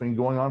 while it's been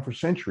going on for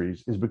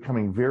centuries, is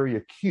becoming very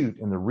acute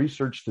in the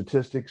research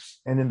statistics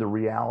and in the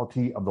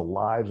reality of the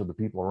lives of the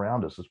people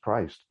around us as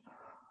Christ.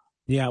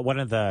 Yeah, one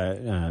of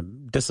the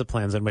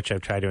disciplines in which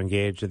I've tried to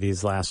engage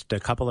these last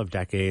couple of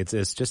decades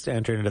is just to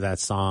enter into that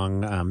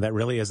song that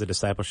really is a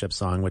discipleship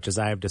song, which is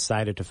I have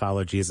decided to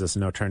follow Jesus,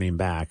 no turning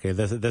back.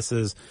 This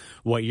is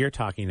what you're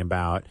talking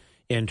about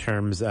in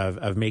terms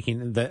of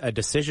making a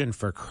decision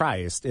for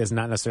Christ is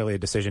not necessarily a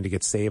decision to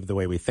get saved the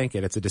way we think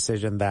it. It's a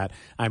decision that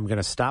I'm going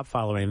to stop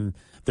following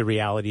the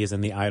realities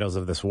and the idols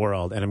of this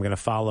world, and I'm going to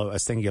follow a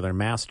singular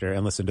master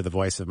and listen to the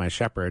voice of my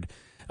shepherd.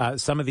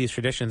 Some of these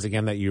traditions,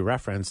 again, that you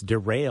reference,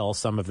 derail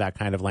some of that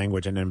kind of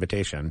language and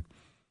invitation.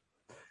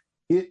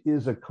 It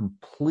is a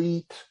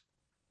complete,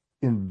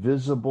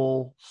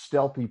 invisible,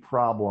 stealthy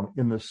problem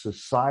in the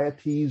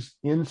societies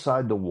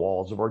inside the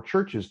walls of our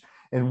churches.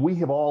 And we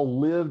have all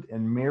lived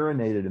and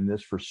marinated in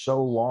this for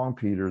so long,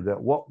 Peter,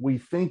 that what we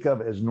think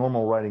of as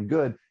normal, right, and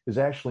good is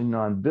actually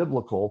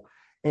non-biblical.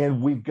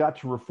 And we've got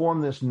to reform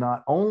this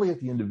not only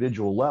at the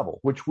individual level,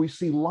 which we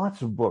see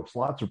lots of books,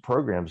 lots of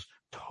programs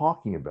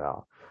talking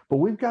about, but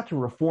we've got to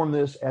reform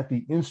this at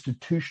the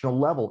institutional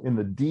level in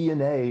the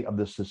DNA of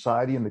the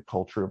society and the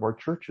culture of our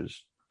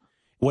churches.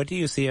 What do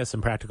you see as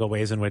some practical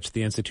ways in which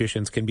the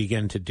institutions can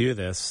begin to do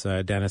this,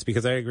 Dennis?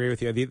 Because I agree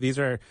with you.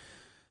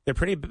 They're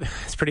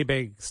pretty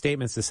big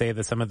statements to say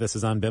that some of this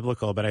is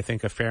unbiblical, but I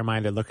think a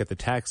fair-minded look at the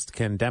text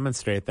can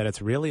demonstrate that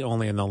it's really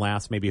only in the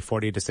last maybe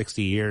 40 to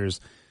 60 years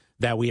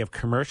that we have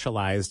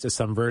commercialized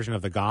some version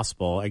of the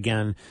gospel,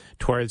 again,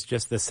 towards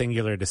just the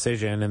singular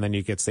decision, and then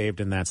you get saved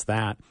and that's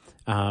that.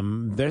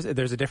 There's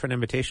a different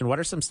invitation. What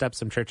are some steps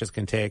some churches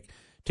can take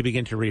to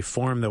begin to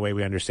reform the way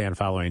we understand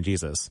following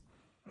Jesus?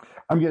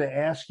 I'm going to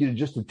ask you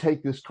just to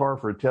take this car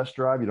for a test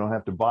drive. You don't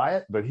have to buy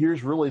it, but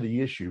here's really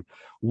the issue.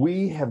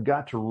 We have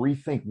got to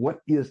rethink what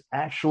is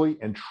actually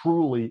and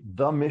truly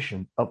the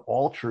mission of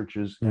all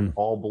churches and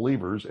all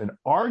believers. And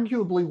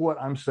arguably what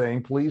I'm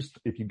saying, please,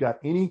 if you've got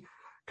any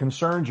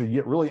concerns or you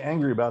get really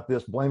angry about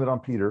this, blame it on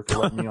Peter for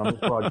letting me on this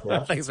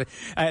broadcast. Thanks.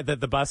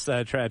 The bus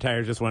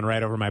tire just went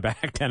right over my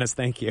back, Dennis.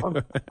 Thank you.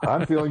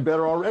 I'm feeling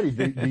better already.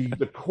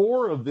 The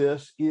core of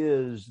this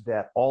is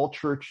that all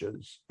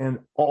churches and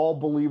all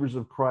believers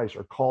of Christ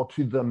are called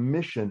to the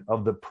mission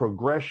of the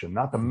progression,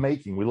 not the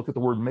making. We look at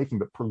the word making,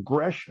 but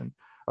progression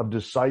of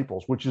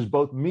disciples, which is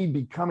both me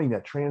becoming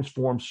that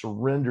transformed,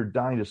 surrendered,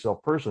 dying to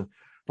self person,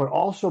 but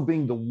also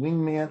being the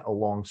wingman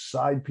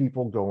alongside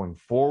people going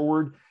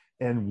forward.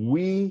 And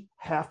we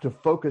have to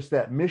focus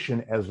that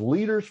mission as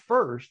leaders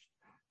first,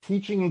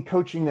 teaching and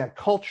coaching that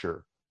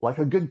culture like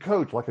a good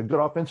coach, like a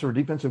good offensive or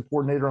defensive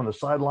coordinator on the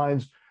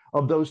sidelines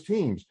of those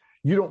teams.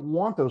 You don't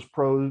want those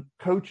pro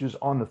coaches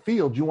on the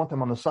field. You want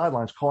them on the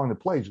sidelines calling the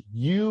plays.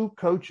 You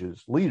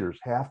coaches, leaders,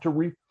 have to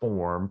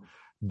reform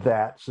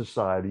that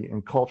society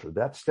and culture.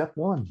 That's step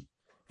one.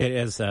 It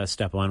is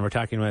step one. We're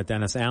talking with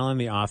Dennis Allen,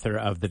 the author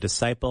of The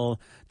Disciple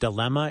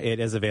Dilemma.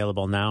 It is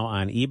available now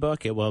on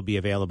ebook. It will be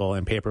available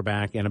in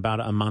paperback in about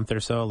a month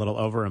or so, a little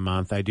over a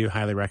month. I do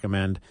highly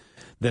recommend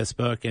this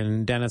book.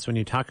 And Dennis, when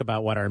you talk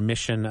about what our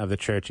mission of the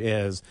church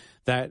is,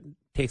 that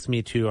takes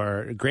me to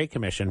our Great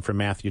Commission from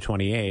Matthew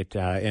 28.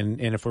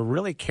 And if we're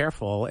really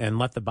careful and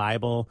let the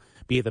Bible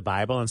be the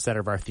Bible instead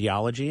of our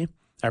theology,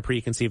 our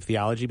preconceived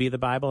theology be the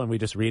Bible, and we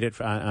just read it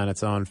on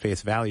its own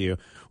face value,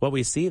 what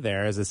we see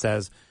there is it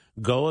says,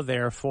 go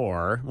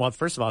therefore. Well,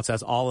 first of all, it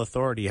says all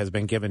authority has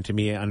been given to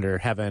me under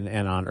heaven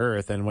and on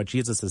earth. And what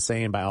Jesus is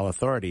saying by all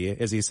authority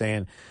is he's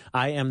saying,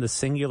 I am the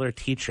singular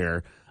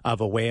teacher of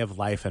a way of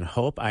life and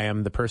hope. I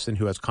am the person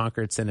who has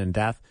conquered sin and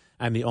death.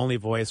 I'm the only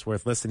voice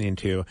worth listening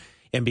to.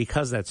 And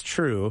because that's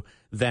true,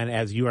 then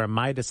as you are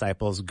my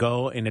disciples,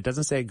 go, and it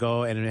doesn't say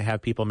go and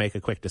have people make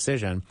a quick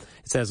decision.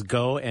 It says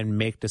go and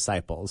make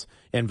disciples,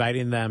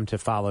 inviting them to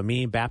follow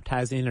me,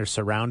 baptizing or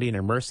surrounding or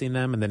immersing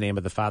them in the name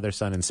of the Father,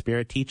 Son, and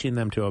Spirit, teaching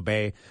them to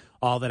obey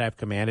all that I've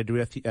commanded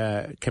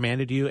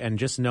you. And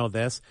just know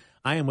this,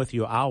 I am with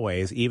you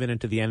always, even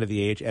into the end of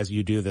the age as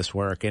you do this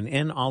work. And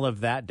in all of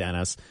that,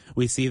 Dennis,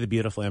 we see the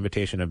beautiful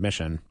invitation of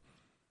mission.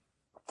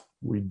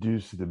 We do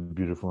see the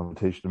beautiful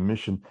invitation of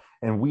mission,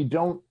 and we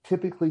don't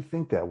typically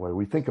think that way.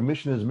 We think a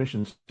mission is a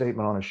mission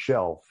statement on a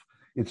shelf.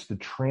 It's the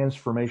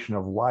transformation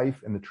of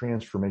life and the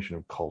transformation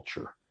of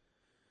culture.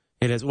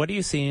 It is. What are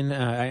you seeing?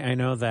 I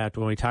know that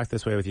when we talk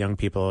this way with young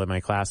people in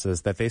my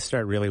classes, that they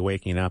start really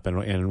waking up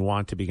and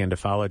want to begin to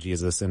follow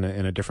Jesus in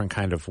a different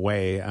kind of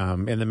way.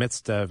 In the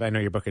midst of, I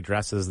know your book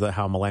addresses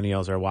how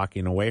millennials are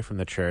walking away from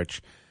the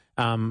church.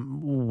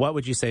 What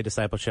would you say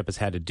discipleship has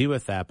had to do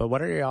with that? But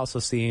what are you also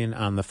seeing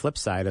on the flip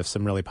side of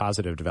some really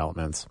positive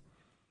developments?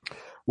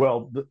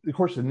 Well, of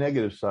course, the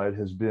negative side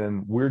has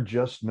been we're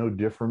just no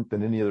different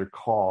than any other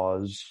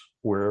cause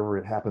wherever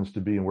it happens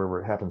to be and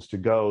wherever it happens to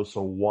go.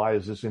 So why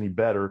is this any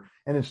better?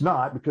 And it's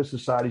not, because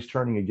society's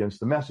turning against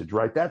the message,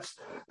 right? That's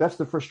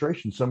the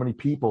frustration so many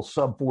people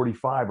sub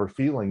 45 are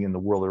feeling in the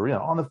world they're in.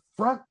 On the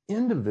front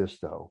end of this,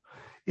 though,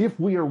 if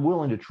we are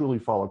willing to truly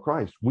follow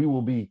Christ, we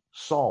will be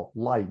salt,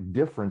 light,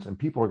 difference, and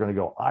people are going to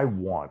go, I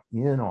want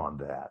in on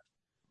that.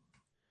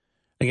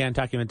 Again,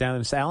 talking with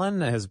Dennis Allen,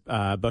 his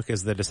book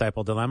is The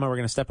Disciple Dilemma. We're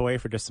going to step away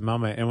for just a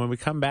moment. And when we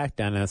come back,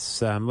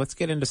 Dennis, let's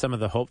get into some of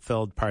the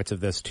hope-filled parts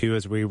of this, too,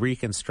 as we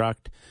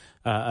reconstruct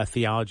a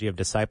theology of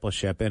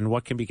discipleship and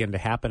what can begin to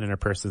happen in a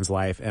person's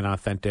life in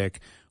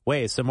authentic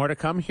ways. So more to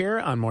come here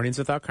on Mornings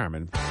Without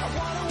Carmen.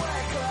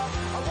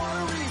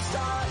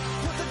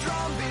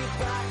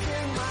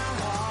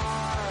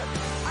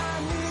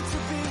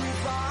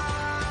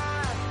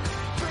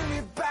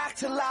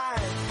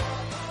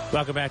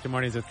 Welcome back to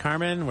Mornings with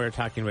Carmen. We're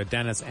talking with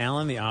Dennis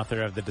Allen, the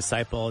author of The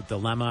Disciple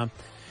Dilemma.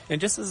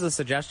 And just as a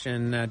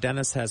suggestion,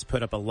 Dennis has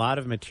put up a lot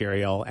of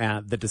material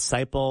at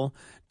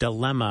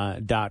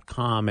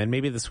thediscipledilemma.com. And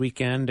maybe this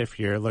weekend, if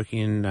you're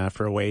looking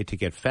for a way to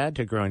get fed,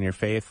 to grow in your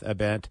faith a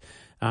bit,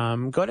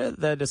 go to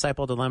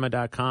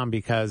thediscipledilemma.com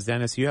because,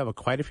 Dennis, you have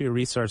quite a few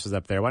resources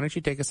up there. Why don't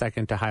you take a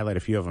second to highlight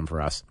a few of them for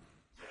us?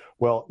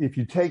 Well, if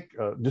you take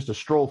just a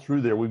stroll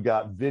through there, we've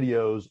got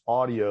videos,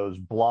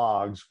 audios,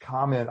 blogs,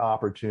 comment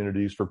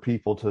opportunities for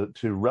people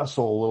to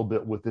wrestle a little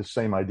bit with this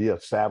same idea,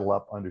 saddle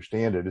up,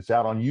 understand it. It's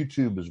out on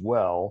YouTube as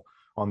well,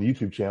 on the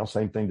YouTube channel,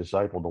 same thing,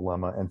 Disciple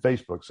Dilemma, and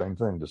Facebook, same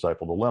thing,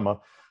 Disciple Dilemma.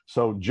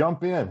 So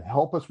jump in,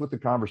 help us with the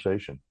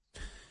conversation.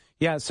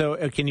 Yeah, so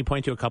can you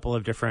point to a couple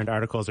of different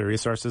articles or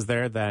resources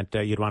there that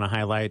you'd want to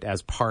highlight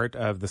as part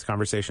of this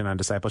conversation on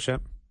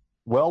discipleship?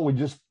 Well, we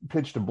just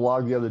pitched a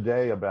blog the other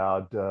day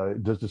about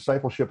does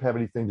discipleship have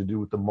anything to do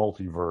with the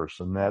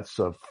multiverse? And that's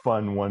a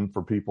fun one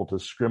for people to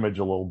scrimmage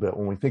a little bit.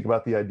 When we think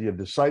about the idea of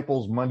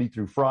disciples Monday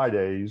through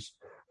Fridays,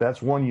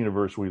 that's one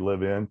universe we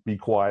live in. Be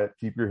quiet,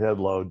 keep your head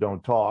low,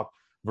 don't talk,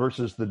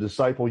 versus the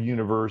disciple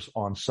universe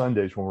on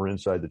Sundays when we're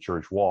inside the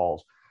church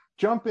walls.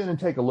 Jump in and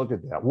take a look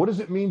at that. What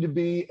does it mean to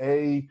be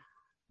a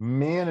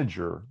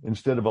manager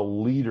instead of a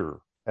leader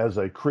as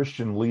a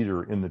Christian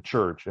leader in the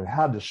church, and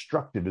how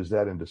destructive is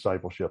that in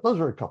discipleship? Those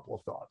are a couple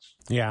of thoughts.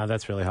 Yeah,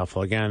 that's really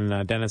helpful.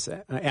 Again, Dennis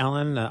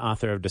Allen,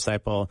 author of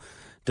Disciple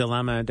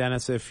Dilemma.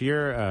 Dennis, if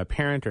you're a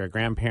parent or a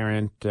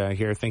grandparent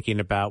here thinking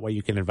about what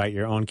you can invite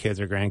your own kids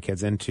or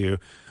grandkids into,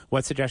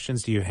 what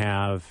suggestions do you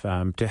have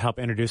to help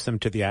introduce them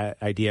to the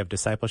idea of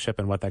discipleship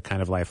and what that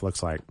kind of life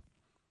looks like?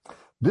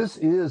 This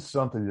is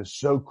something that's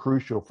so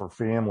crucial for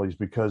families,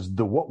 because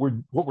what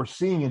we're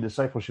seeing in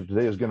discipleship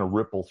today is going to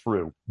ripple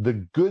through. The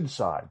good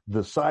side,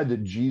 the side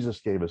that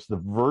Jesus gave us,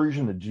 the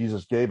version that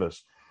Jesus gave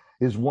us,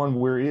 is one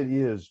where it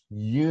is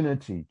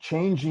unity,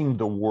 changing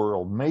the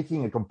world,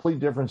 making a complete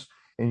difference,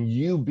 and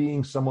you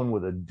being someone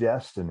with a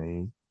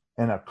destiny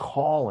and a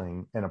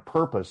calling and a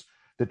purpose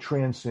that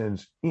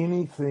transcends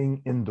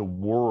anything in the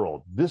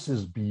world. This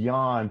is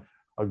beyond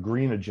a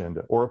green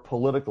agenda or a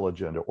political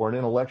agenda or an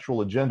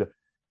intellectual agenda.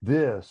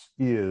 This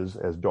is,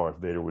 as Darth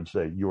Vader would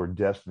say, your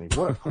destiny.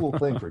 What a cool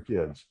thing for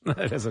kids.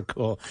 That is a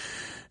cool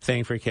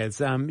thing for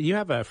kids. You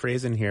have a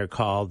phrase in here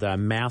called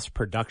mass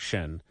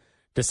production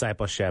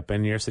discipleship,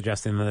 and you're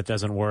suggesting that it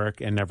doesn't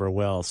work and never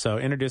will. So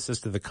introduce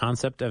us to the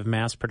concept of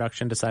mass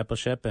production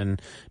discipleship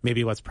and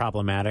maybe what's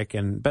problematic.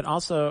 But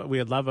also, we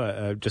would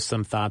love just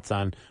some thoughts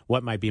on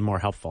what might be more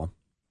helpful.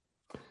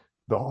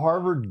 The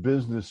Harvard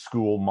Business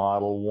School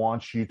model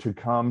wants you to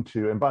come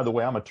to, and by the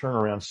way, I'm a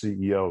turnaround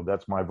CEO.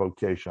 That's my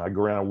vocation. I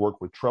go around and work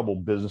with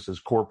troubled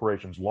businesses,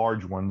 corporations,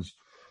 large ones,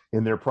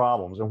 in their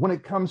problems. And when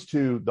it comes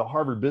to the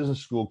Harvard Business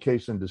School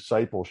case in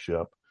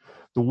discipleship,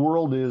 the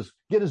world is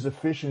get as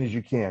efficient as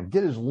you can,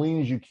 get as lean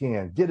as you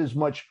can, get as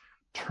much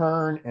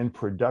turn and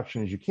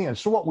production as you can.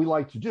 So what we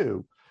like to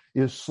do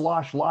is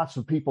slosh lots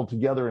of people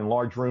together in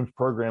large rooms,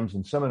 programs,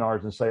 and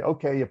seminars and say,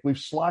 okay, if we've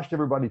sloshed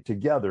everybody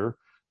together,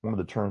 one of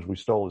the terms we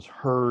stole is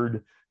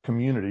herd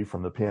community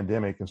from the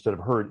pandemic. Instead of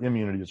herd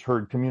immunity, it's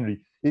herd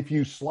community. If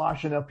you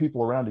slosh enough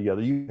people around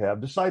together, you have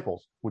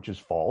disciples, which is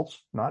false,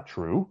 not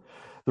true.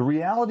 The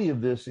reality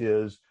of this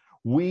is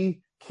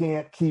we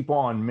can't keep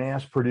on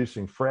mass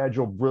producing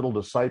fragile, brittle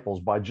disciples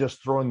by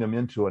just throwing them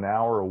into an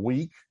hour a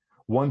week,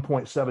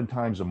 1.7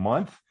 times a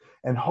month,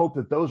 and hope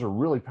that those are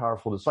really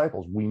powerful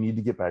disciples. We need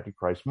to get back to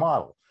Christ's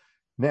model.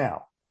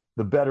 Now,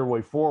 the better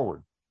way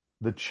forward,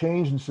 the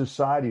change in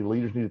society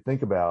leaders need to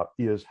think about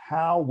is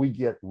how we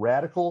get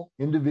radical,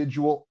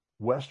 individual,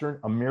 Western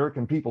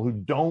American people who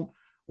don't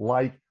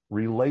like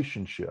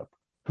relationship,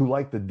 who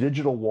like the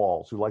digital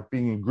walls, who like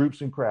being in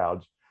groups and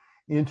crowds,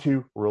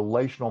 into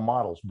relational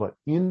models. But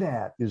in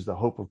that is the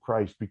hope of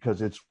Christ,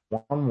 because it's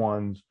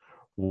one-on-ones,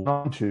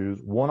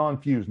 one-on-twos,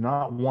 one-on-fews,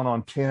 not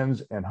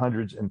one-on-tens and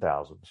hundreds and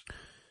thousands.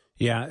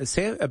 Yeah,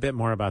 say a bit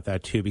more about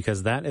that, too,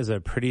 because that is a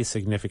pretty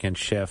significant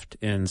shift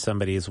in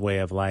somebody's way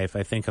of life.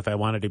 I think if I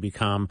wanted to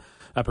become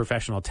a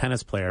professional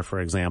tennis player, for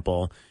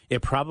example,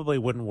 it probably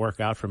wouldn't work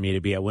out for me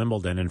to be at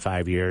Wimbledon in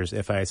 5 years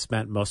if I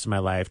spent most of my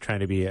life trying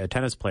to be a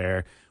tennis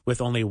player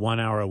with only 1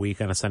 hour a week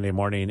on a Sunday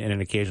morning and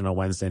an occasional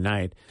Wednesday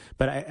night.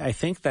 But I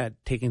think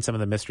that taking some of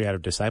the mystery out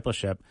of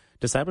discipleship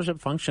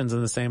functions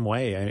in the same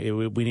way.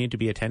 We need to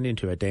be attending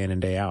to it day in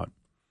and day out.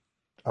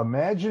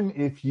 Imagine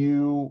if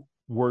you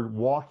were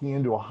walking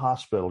into a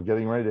hospital,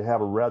 getting ready to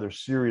have a rather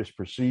serious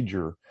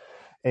procedure,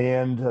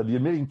 and the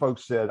admitting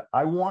folks said,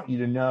 I want you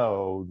to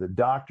know that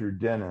Dr.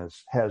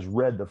 Dennis has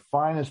read the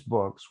finest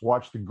books,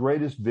 watched the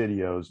greatest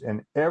videos,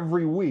 and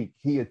every week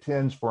he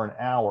attends for an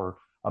hour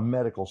a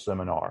medical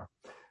seminar.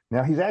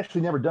 Now, he's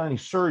actually never done any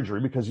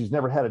surgery because he's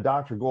never had a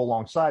doctor go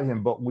alongside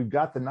him, but we've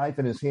got the knife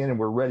in his hand and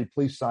we're ready.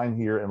 Please sign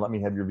here and let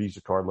me have your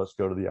Visa card. Let's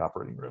go to the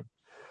operating room.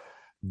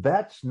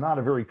 That's not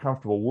a very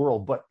comfortable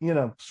world, but in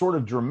a sort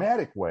of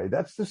dramatic way,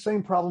 that's the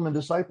same problem in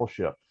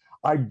discipleship.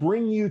 I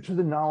bring you to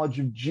the knowledge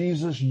of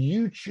Jesus.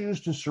 You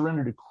choose to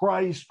surrender to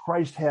Christ.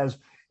 Christ has,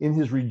 in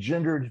his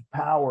regenerative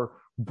power,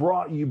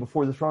 brought you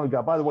before the throne of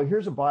God. By the way,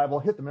 here's a Bible.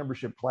 Hit the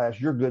membership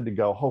class. You're good to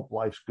go. Hope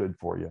life's good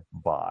for you.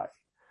 Bye.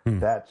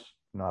 That's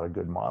not a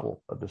good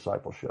model of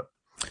discipleship.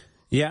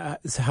 Yeah.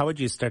 So how would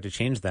you start to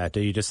change that?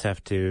 Do you just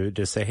have to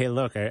just say, hey,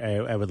 look,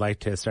 I would like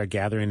to start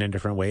gathering in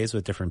different ways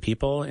with different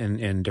people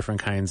in different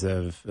kinds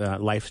of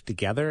life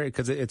together?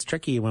 Because it's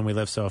tricky when we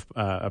live so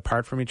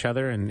apart from each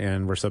other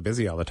and we're so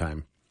busy all the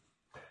time.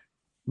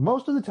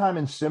 Most of the time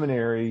in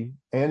seminary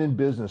and in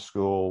business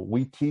school,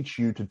 we teach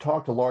you to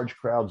talk to large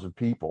crowds of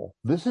people.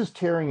 This is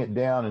tearing it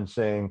down and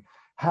saying,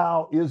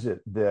 how is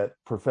it that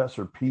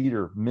Professor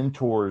Peter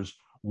mentors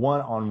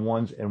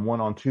one-on-ones and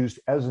one-on-twos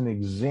as an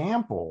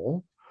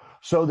example,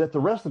 so that the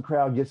rest of the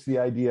crowd gets the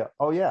idea,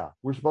 oh, yeah,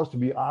 we're supposed to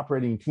be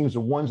operating teams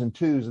of ones and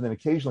twos and then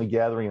occasionally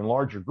gathering in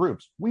larger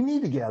groups. We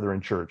need to gather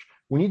in church.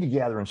 We need to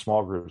gather in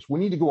small groups. We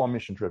need to go on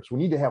mission trips. We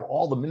need to have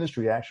all the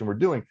ministry action we're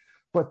doing.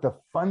 But the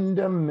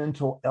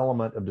fundamental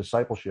element of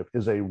discipleship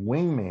is a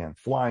wingman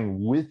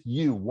flying with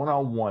you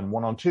one-on-one,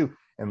 one-on-two.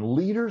 And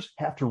leaders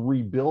have to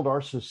rebuild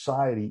our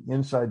society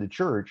inside the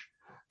church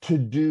to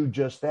do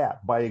just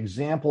that, by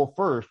example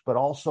first, but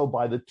also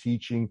by the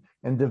teaching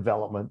and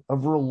development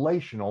of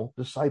relational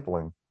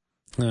discipling.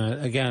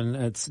 Again,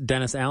 it's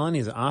Dennis Allen.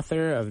 He's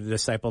author of The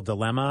Disciple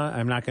Dilemma.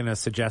 I'm not going to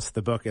suggest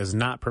the book is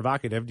not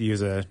provocative, to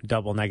use a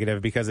double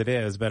negative, because it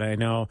is. But I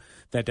know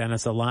that,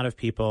 Dennis, a lot of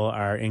people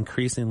are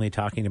increasingly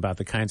talking about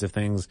the kinds of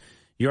things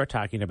you're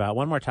talking about.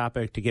 One more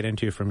topic to get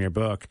into from your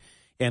book,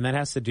 and that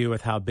has to do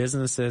with how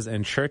businesses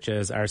and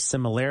churches are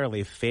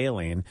similarly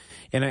failing.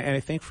 And I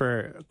think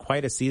for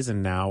quite a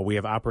season now, we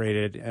have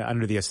operated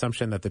under the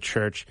assumption that the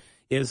church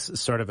is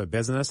sort of a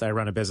business. I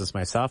run a business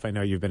myself. I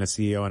know you've been a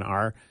CEO and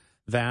are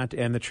that,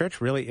 and the church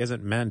really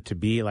isn't meant to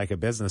be like a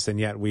business, and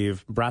yet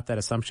we've brought that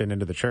assumption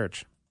into the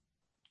church.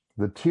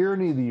 The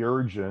Tyranny of the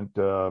Urgent,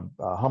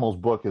 Hummel's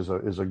book, is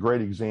a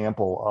great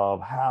example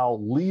of how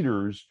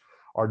leaders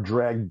are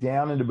dragged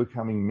down into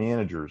becoming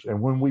managers.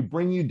 And when we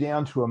bring you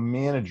down to a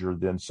manager,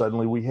 then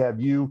suddenly we have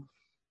you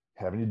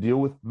having to deal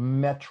with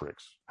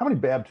metrics. How many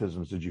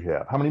baptisms did you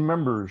have? How many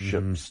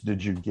memberships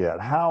did you get?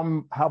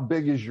 How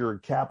big is your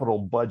capital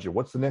budget?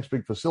 What's the next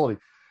big facility?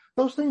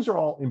 Those things are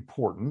all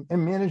important,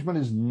 and management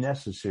is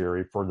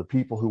necessary for the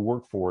people who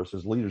work for us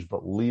as leaders,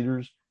 but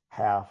leaders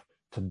have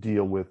to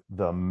deal with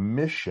the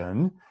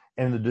mission,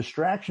 and the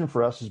distraction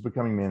for us is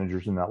becoming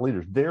managers and not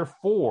leaders.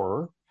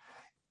 Therefore,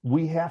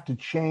 we have to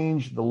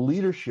change the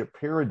leadership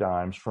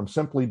paradigms from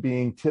simply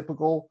being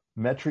typical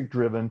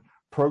metric-driven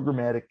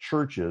programmatic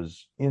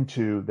churches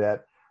into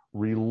that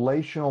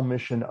relational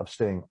mission of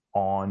staying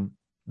on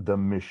the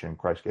mission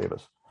Christ gave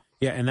us.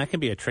 Yeah, and that can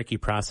be a tricky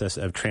process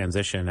of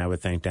transition, I would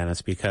think,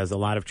 Dennis, because a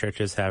lot of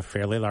churches have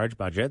fairly large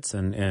budgets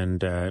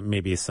and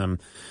maybe some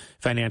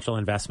financial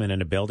investment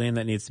in a building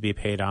that needs to be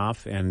paid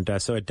off.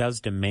 And so it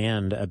does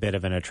demand a bit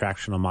of an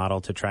attractional model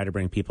to try to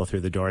bring people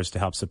through the doors to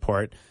help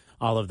support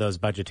all of those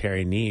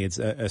budgetary needs.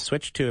 A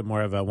switch to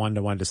more of a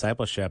one-to-one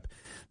discipleship,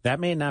 that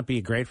may not be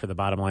great for the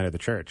bottom line of the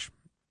church.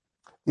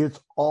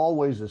 It's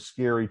always a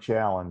scary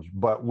challenge,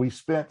 but we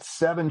spent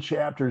 7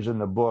 chapters in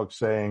the book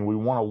saying we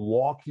want to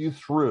walk you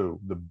through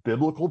the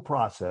biblical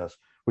process,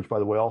 which, by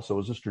the way, also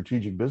is a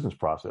strategic business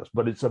process,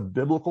 but it's a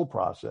biblical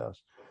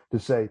process to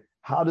say,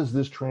 how does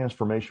this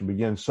transformation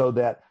begin so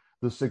that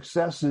the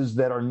successes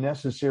that are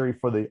necessary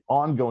for the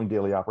ongoing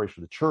daily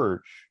operation of the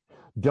church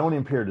don't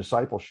impair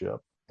discipleship,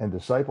 and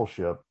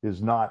discipleship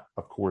is not,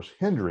 of course,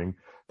 hindering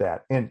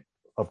that. And,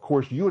 of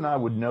course, you and I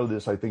would know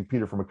this, I think,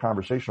 Peter, from a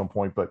conversational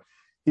point, but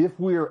if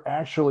we are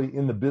actually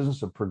in the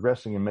business of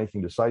progressing and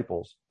making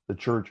disciples, the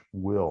church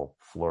will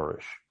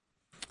flourish.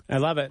 I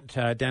love it.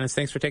 Dennis,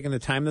 thanks for taking the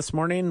time this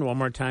morning. One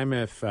more time,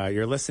 if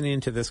you're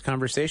listening to this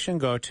conversation,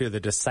 go to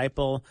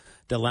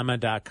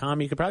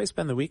thediscipledilemma.com. You could probably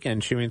spend the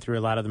weekend chewing through a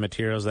lot of the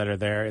materials that are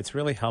there. It's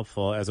really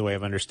helpful as a way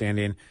of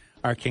understanding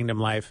our kingdom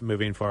life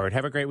moving forward.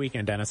 Have a great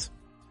weekend, Dennis.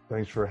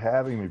 Thanks for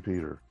having me,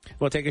 Peter.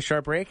 We'll take a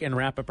short break and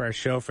wrap up our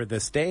show for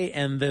this day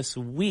and this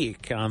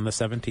week on the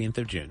 17th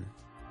of June.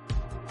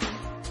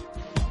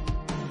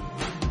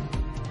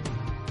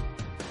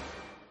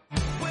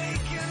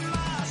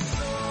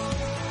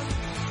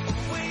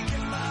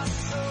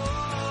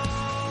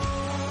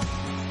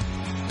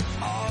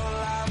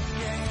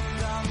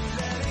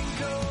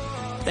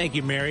 Thank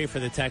you, Mary, for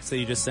the text that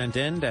you just sent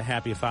in.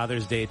 Happy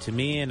Father's Day to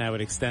me, and I would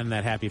extend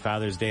that Happy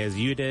Father's Day as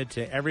you did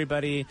to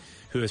everybody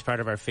who is part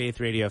of our Faith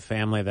Radio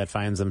family that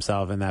finds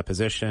themselves in that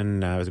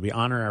position. As we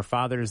honor our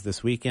fathers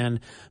this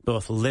weekend,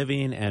 both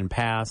living and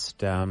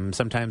past.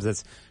 Sometimes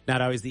it's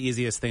not always the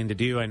easiest thing to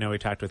do. I know we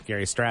talked with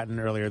Gary Stratton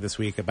earlier this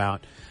week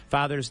about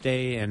Father's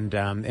Day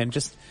and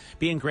just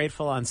being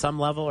grateful on some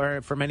level,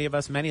 or for many of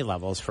us, many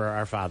levels, for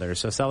our fathers.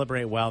 So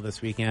celebrate well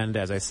this weekend.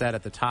 As I said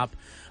at the top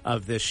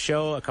of this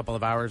show a couple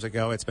of hours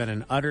ago, it's been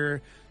an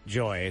utter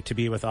joy to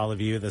be with all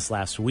of you this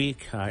last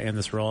week in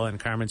this role in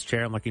Carmen's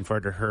chair. I'm looking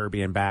forward to her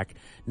being back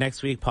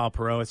next week. Paul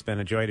Perot, it's been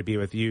a joy to be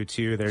with you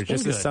too. There's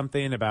just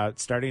something about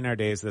starting our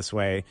days this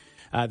way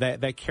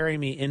that carry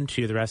me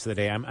into the rest of the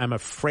day. I'm a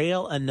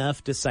frail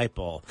enough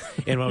disciple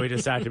in what we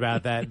just talked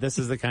about, that this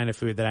is the kind of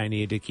food that I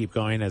need to keep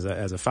going as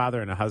a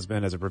father and a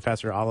husband, as a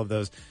professor, all of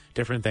those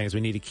different things. We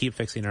need to keep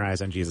fixing our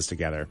eyes on Jesus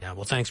together. Yeah,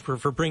 well, thanks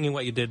for bringing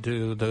what you did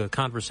to the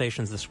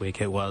conversations this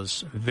week. It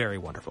was very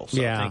wonderful. So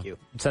thank you.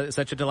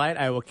 Such a delight.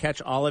 I will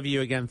catch all of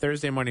you again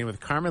Thursday morning with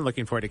Carmen.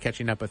 Looking forward to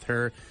catching up with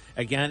her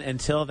again.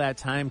 Until that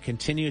time,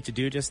 continue to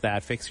do just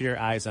that. Fix your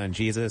eyes on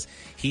Jesus.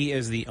 He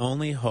is the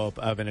only hope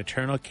of an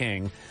eternal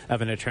king,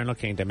 of an eternal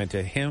kingdom, and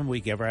to him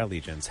we give our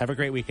allegiance. Have a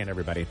great weekend,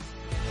 everybody.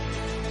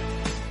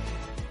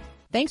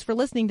 Thanks for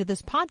listening to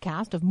this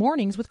podcast of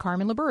Mornings with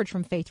Carmen LaBerge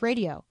from Faith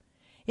Radio.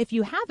 If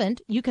you haven't,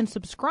 you can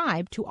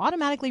subscribe to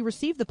automatically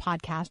receive the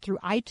podcast through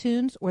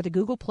iTunes or the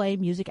Google Play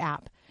Music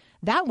app.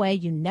 That way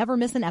you never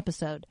miss an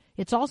episode.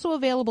 It's also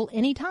available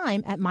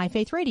anytime at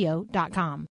myfaithradio.com.